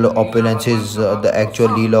actual opulences, the actual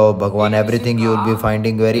Leela of Bhagavan, everything you will be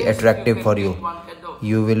finding very attractive for you.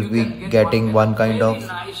 You will be getting one kind of,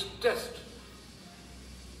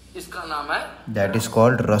 that is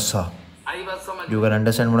called rasa. You can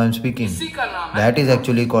understand what I am speaking. That is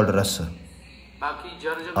actually called rasa.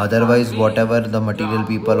 Otherwise, whatever the material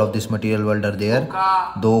people of this material world are there,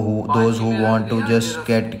 those who want to just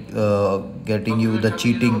getting you the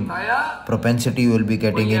cheating propensity you will be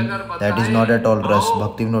getting in, that is not at all ras.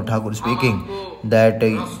 Bhaktivinoda Thakur speaking that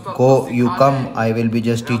you come, I will be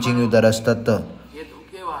just teaching you the ras tattva.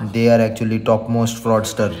 They are actually topmost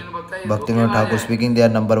fraudster. Bhaktivinoda Thakur speaking, they are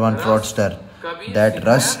number one fraudster. That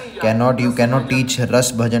you cannot teach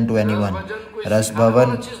Ras Bhajan to anyone. Ras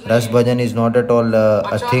Bhajan is not at all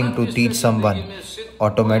a thing to teach someone.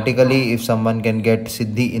 Automatically, if someone can get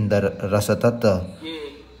Siddhi in the Rasa Tattva,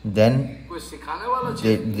 then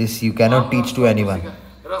this you cannot teach to anyone.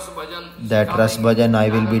 That Ras Bhajan I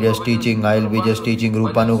will be just teaching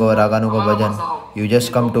Rupanuga, Raganuga Bhajan. You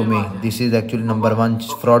just come to me. This is actually number one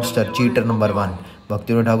fraudster, cheater number one.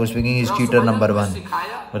 Bhaktivinoda Thakur speaking is cheater number one.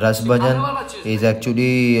 Ras Bhajan is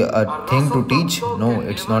actually a thing to teach? No,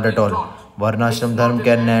 it's not at all. Varnashram Dharma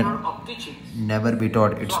can never be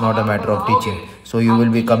taught. It's not a matter of teaching. So you will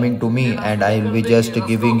be coming to me and I will be just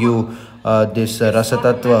giving you this Rasa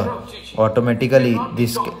Tattva. Automatically,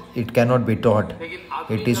 it cannot be taught.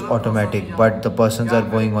 It is automatic. But the persons are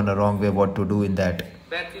going on a wrong way. What to do in that?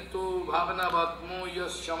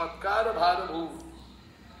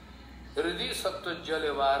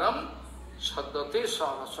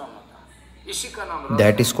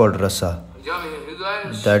 That is called rasa.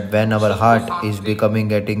 That when our heart is getting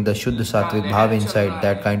the Shuddha Sattvic Bhav inside,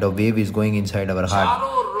 that kind of wave is going inside our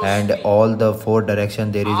heart. And all the four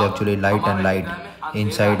directions there is actually light and light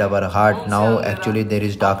inside our heart. Now actually there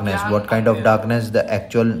is darkness. What kind of darkness? The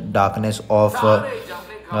actual darkness of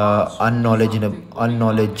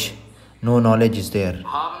unknowledge. No knowledge is there.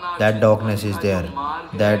 That darkness is there.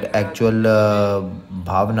 That actual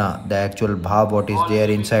bhavna, the actual bhav, what is there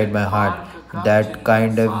inside my heart, that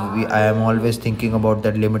kind of, I am always thinking about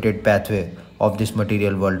that limited pathway of this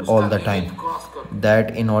material world all the time.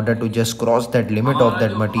 That in order to just cross that limit of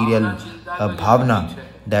that material bhavna,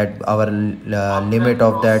 that our limit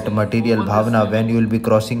of that material bhavna, when you will be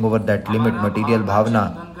crossing over that limit, material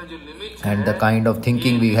bhavna, and the kind of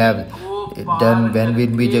thinking we have, then when we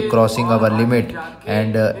will be crossing our limit,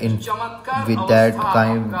 and with that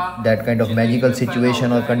kind of magical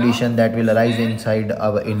situation or condition that will arise inside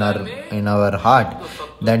in our heart,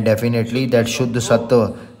 then definitely that Shuddha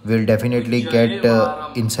Sattva will definitely get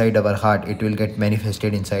inside our heart. It will get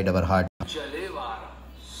manifested inside our heart.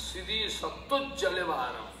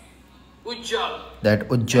 That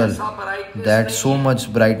Ujjal, that so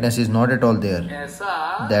much brightness is not at all there.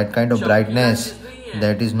 That kind of brightness,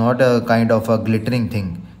 that is not a kind of a glittering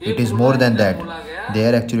thing. It is more than that.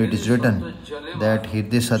 There actually it is written that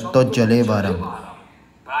Hridaya Satto Jale Bharam.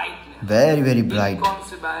 Very, very bright.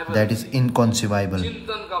 That is inconceivable.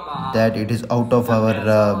 That it is out of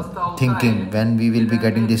our thinking. When we will be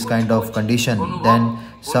getting this kind of condition, then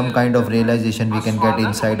some kind of realization we can get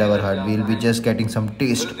inside our heart. We will be just getting some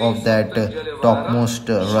taste of that topmost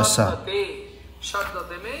rasa.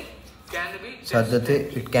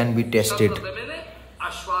 Sadhate, it can be tested.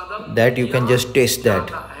 That you can just taste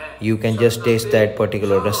that. You can just taste that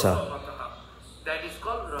particular rasa.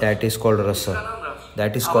 That is called rasa.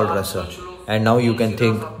 That is called rasa. And now you can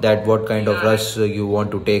think that what kind of rasa you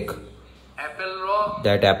want to take.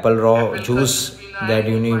 That apple raw juice, that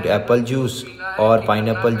you need apple juice or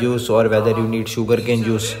pineapple juice, or whether you need sugarcane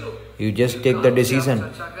juice. You just take the decision.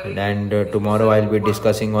 And tomorrow I will be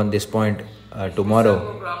discussing on this point.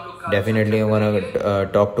 Tomorrow. Definitely I'm going to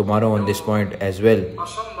talk tomorrow on this point as well.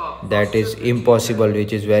 That is impossible,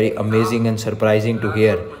 which is very amazing and surprising to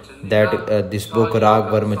hear. That this book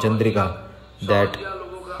Raga, Vartma, Chandrika, that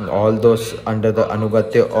all those under the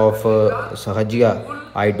anugatya of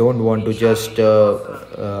Sahajya, I don't want to just,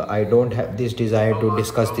 I don't have this desire to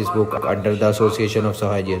discuss this book under the association of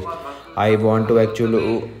Sahajyas. I want to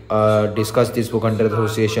actually discuss this book under the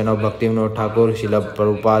association of Bhaktivinoda Thakur, Srila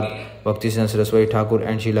Prabhupada, Bhaktisiddhanta Saraswati Thakur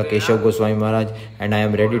and Srila Keshav Goswami Maharaj, and I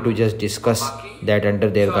am ready to just discuss that under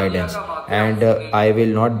their guidance. And I will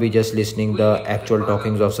not be just listening the actual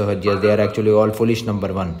talkings of Sahajyas. They are actually all foolish,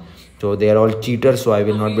 number one. So they are all cheaters, so I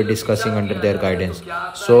will not be discussing under their guidance.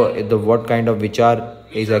 So what kind of vichar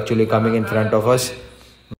is actually coming in front of us?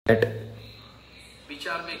 That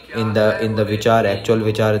in the vichar, actual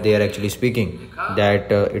vichar, they are actually speaking.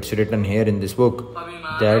 That it's written here in this book.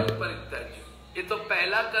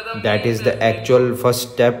 That is the actual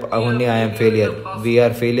first step. Only I am failure. We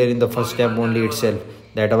are failure in the first step only itself.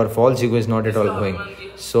 That our false ego is not at all going.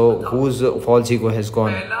 So whose false ego has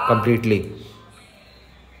gone completely?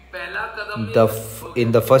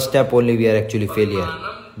 In the first step only we are actually failure.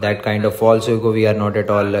 That kind of false ego we are not at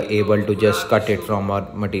all able to just cut it from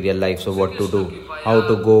our material life. So what to do? How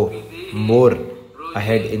to go more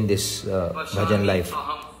ahead in this bhajan life?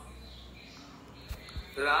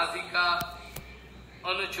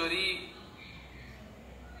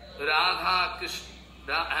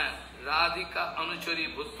 Radhika anuchari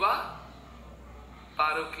bhutva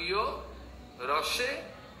parokiyo rase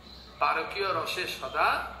sada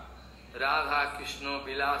Radha Krishna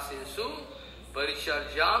Vilasesu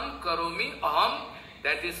Paricharjam Karomi Aham.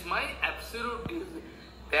 That is my absolute desire.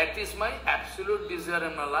 That is my absolute desire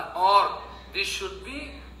in my life. Or this should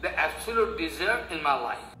be the absolute desire in my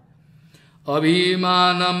life.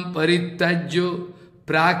 Abhimanam Paritajyo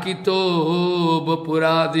Prakito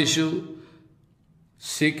Vapuradishu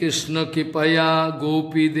Sri Krishna Kipaya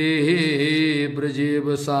Gopi Dehe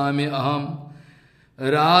Brajeva Sami Aham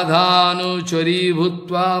Radhanu Chari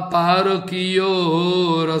Bhutva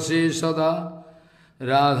Parakiyo Rase Sada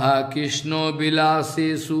Radha Krishna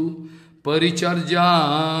Vilasesu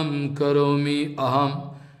Paricharjam Karomi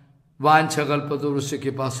Aham Vanchakalpaturusya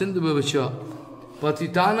Kripa Sindhu Bhavasya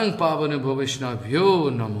Patitanang Pavane Bhavashnabhyo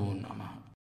Namo